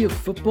 3 of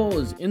football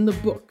is in the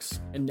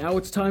books, and now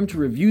it's time to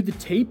review the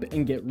tape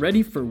and get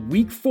ready for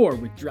Week 4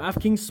 with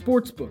DraftKings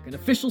Sportsbook, an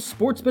official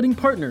sports betting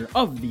partner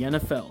of the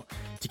NFL.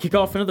 To kick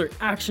off another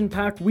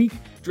action-packed week,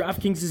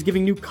 DraftKings is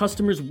giving new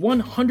customers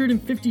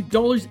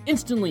 $150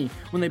 instantly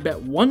when they bet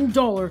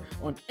 $1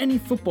 on any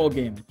football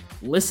game.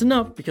 Listen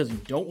up, because you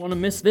don't want to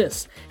miss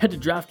this. Head to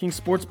DraftKings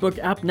Sportsbook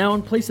app now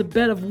and place a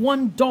bet of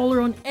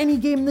 $1 on any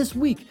game this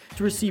week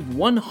to receive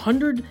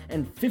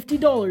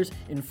 $150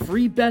 in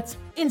free bets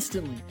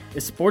instantly.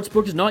 If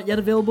Sportsbook is not yet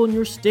available in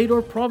your state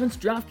or province,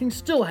 DraftKings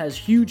still has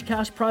huge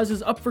cash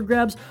prizes up for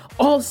grabs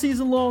all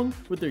season long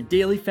with their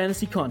daily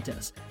fantasy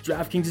contests.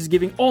 DraftKings is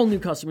giving all new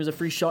customers a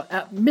free shot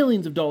at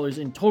millions of dollars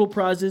in total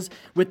prizes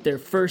with their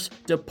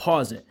first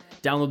deposit.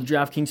 Download the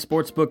DraftKings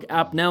Sportsbook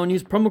app now and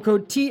use promo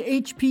code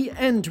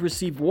THPN to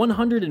receive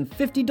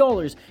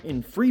 $150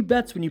 in free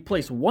bets when you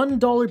place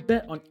 $1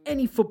 bet on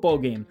any football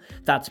game.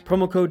 That's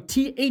promo code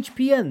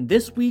THPN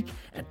this week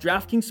at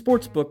DraftKings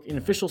Sportsbook, an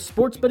official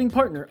sports betting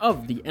partner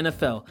of the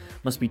NFL.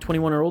 Must be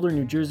 21 or older,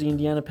 New Jersey,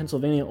 Indiana,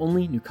 Pennsylvania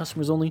only, new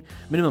customers only.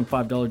 Minimum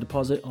 $5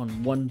 deposit on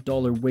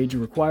 $1 wager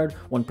required.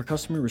 One per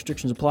customer.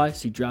 Restrictions apply.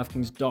 See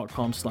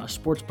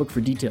DraftKings.com/sportsbook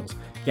for details.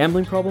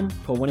 Gambling problem?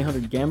 Call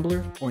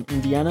 1-800-GAMBLER or in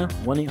Indiana,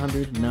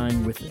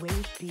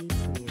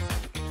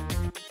 1-800-9-WITH-IT.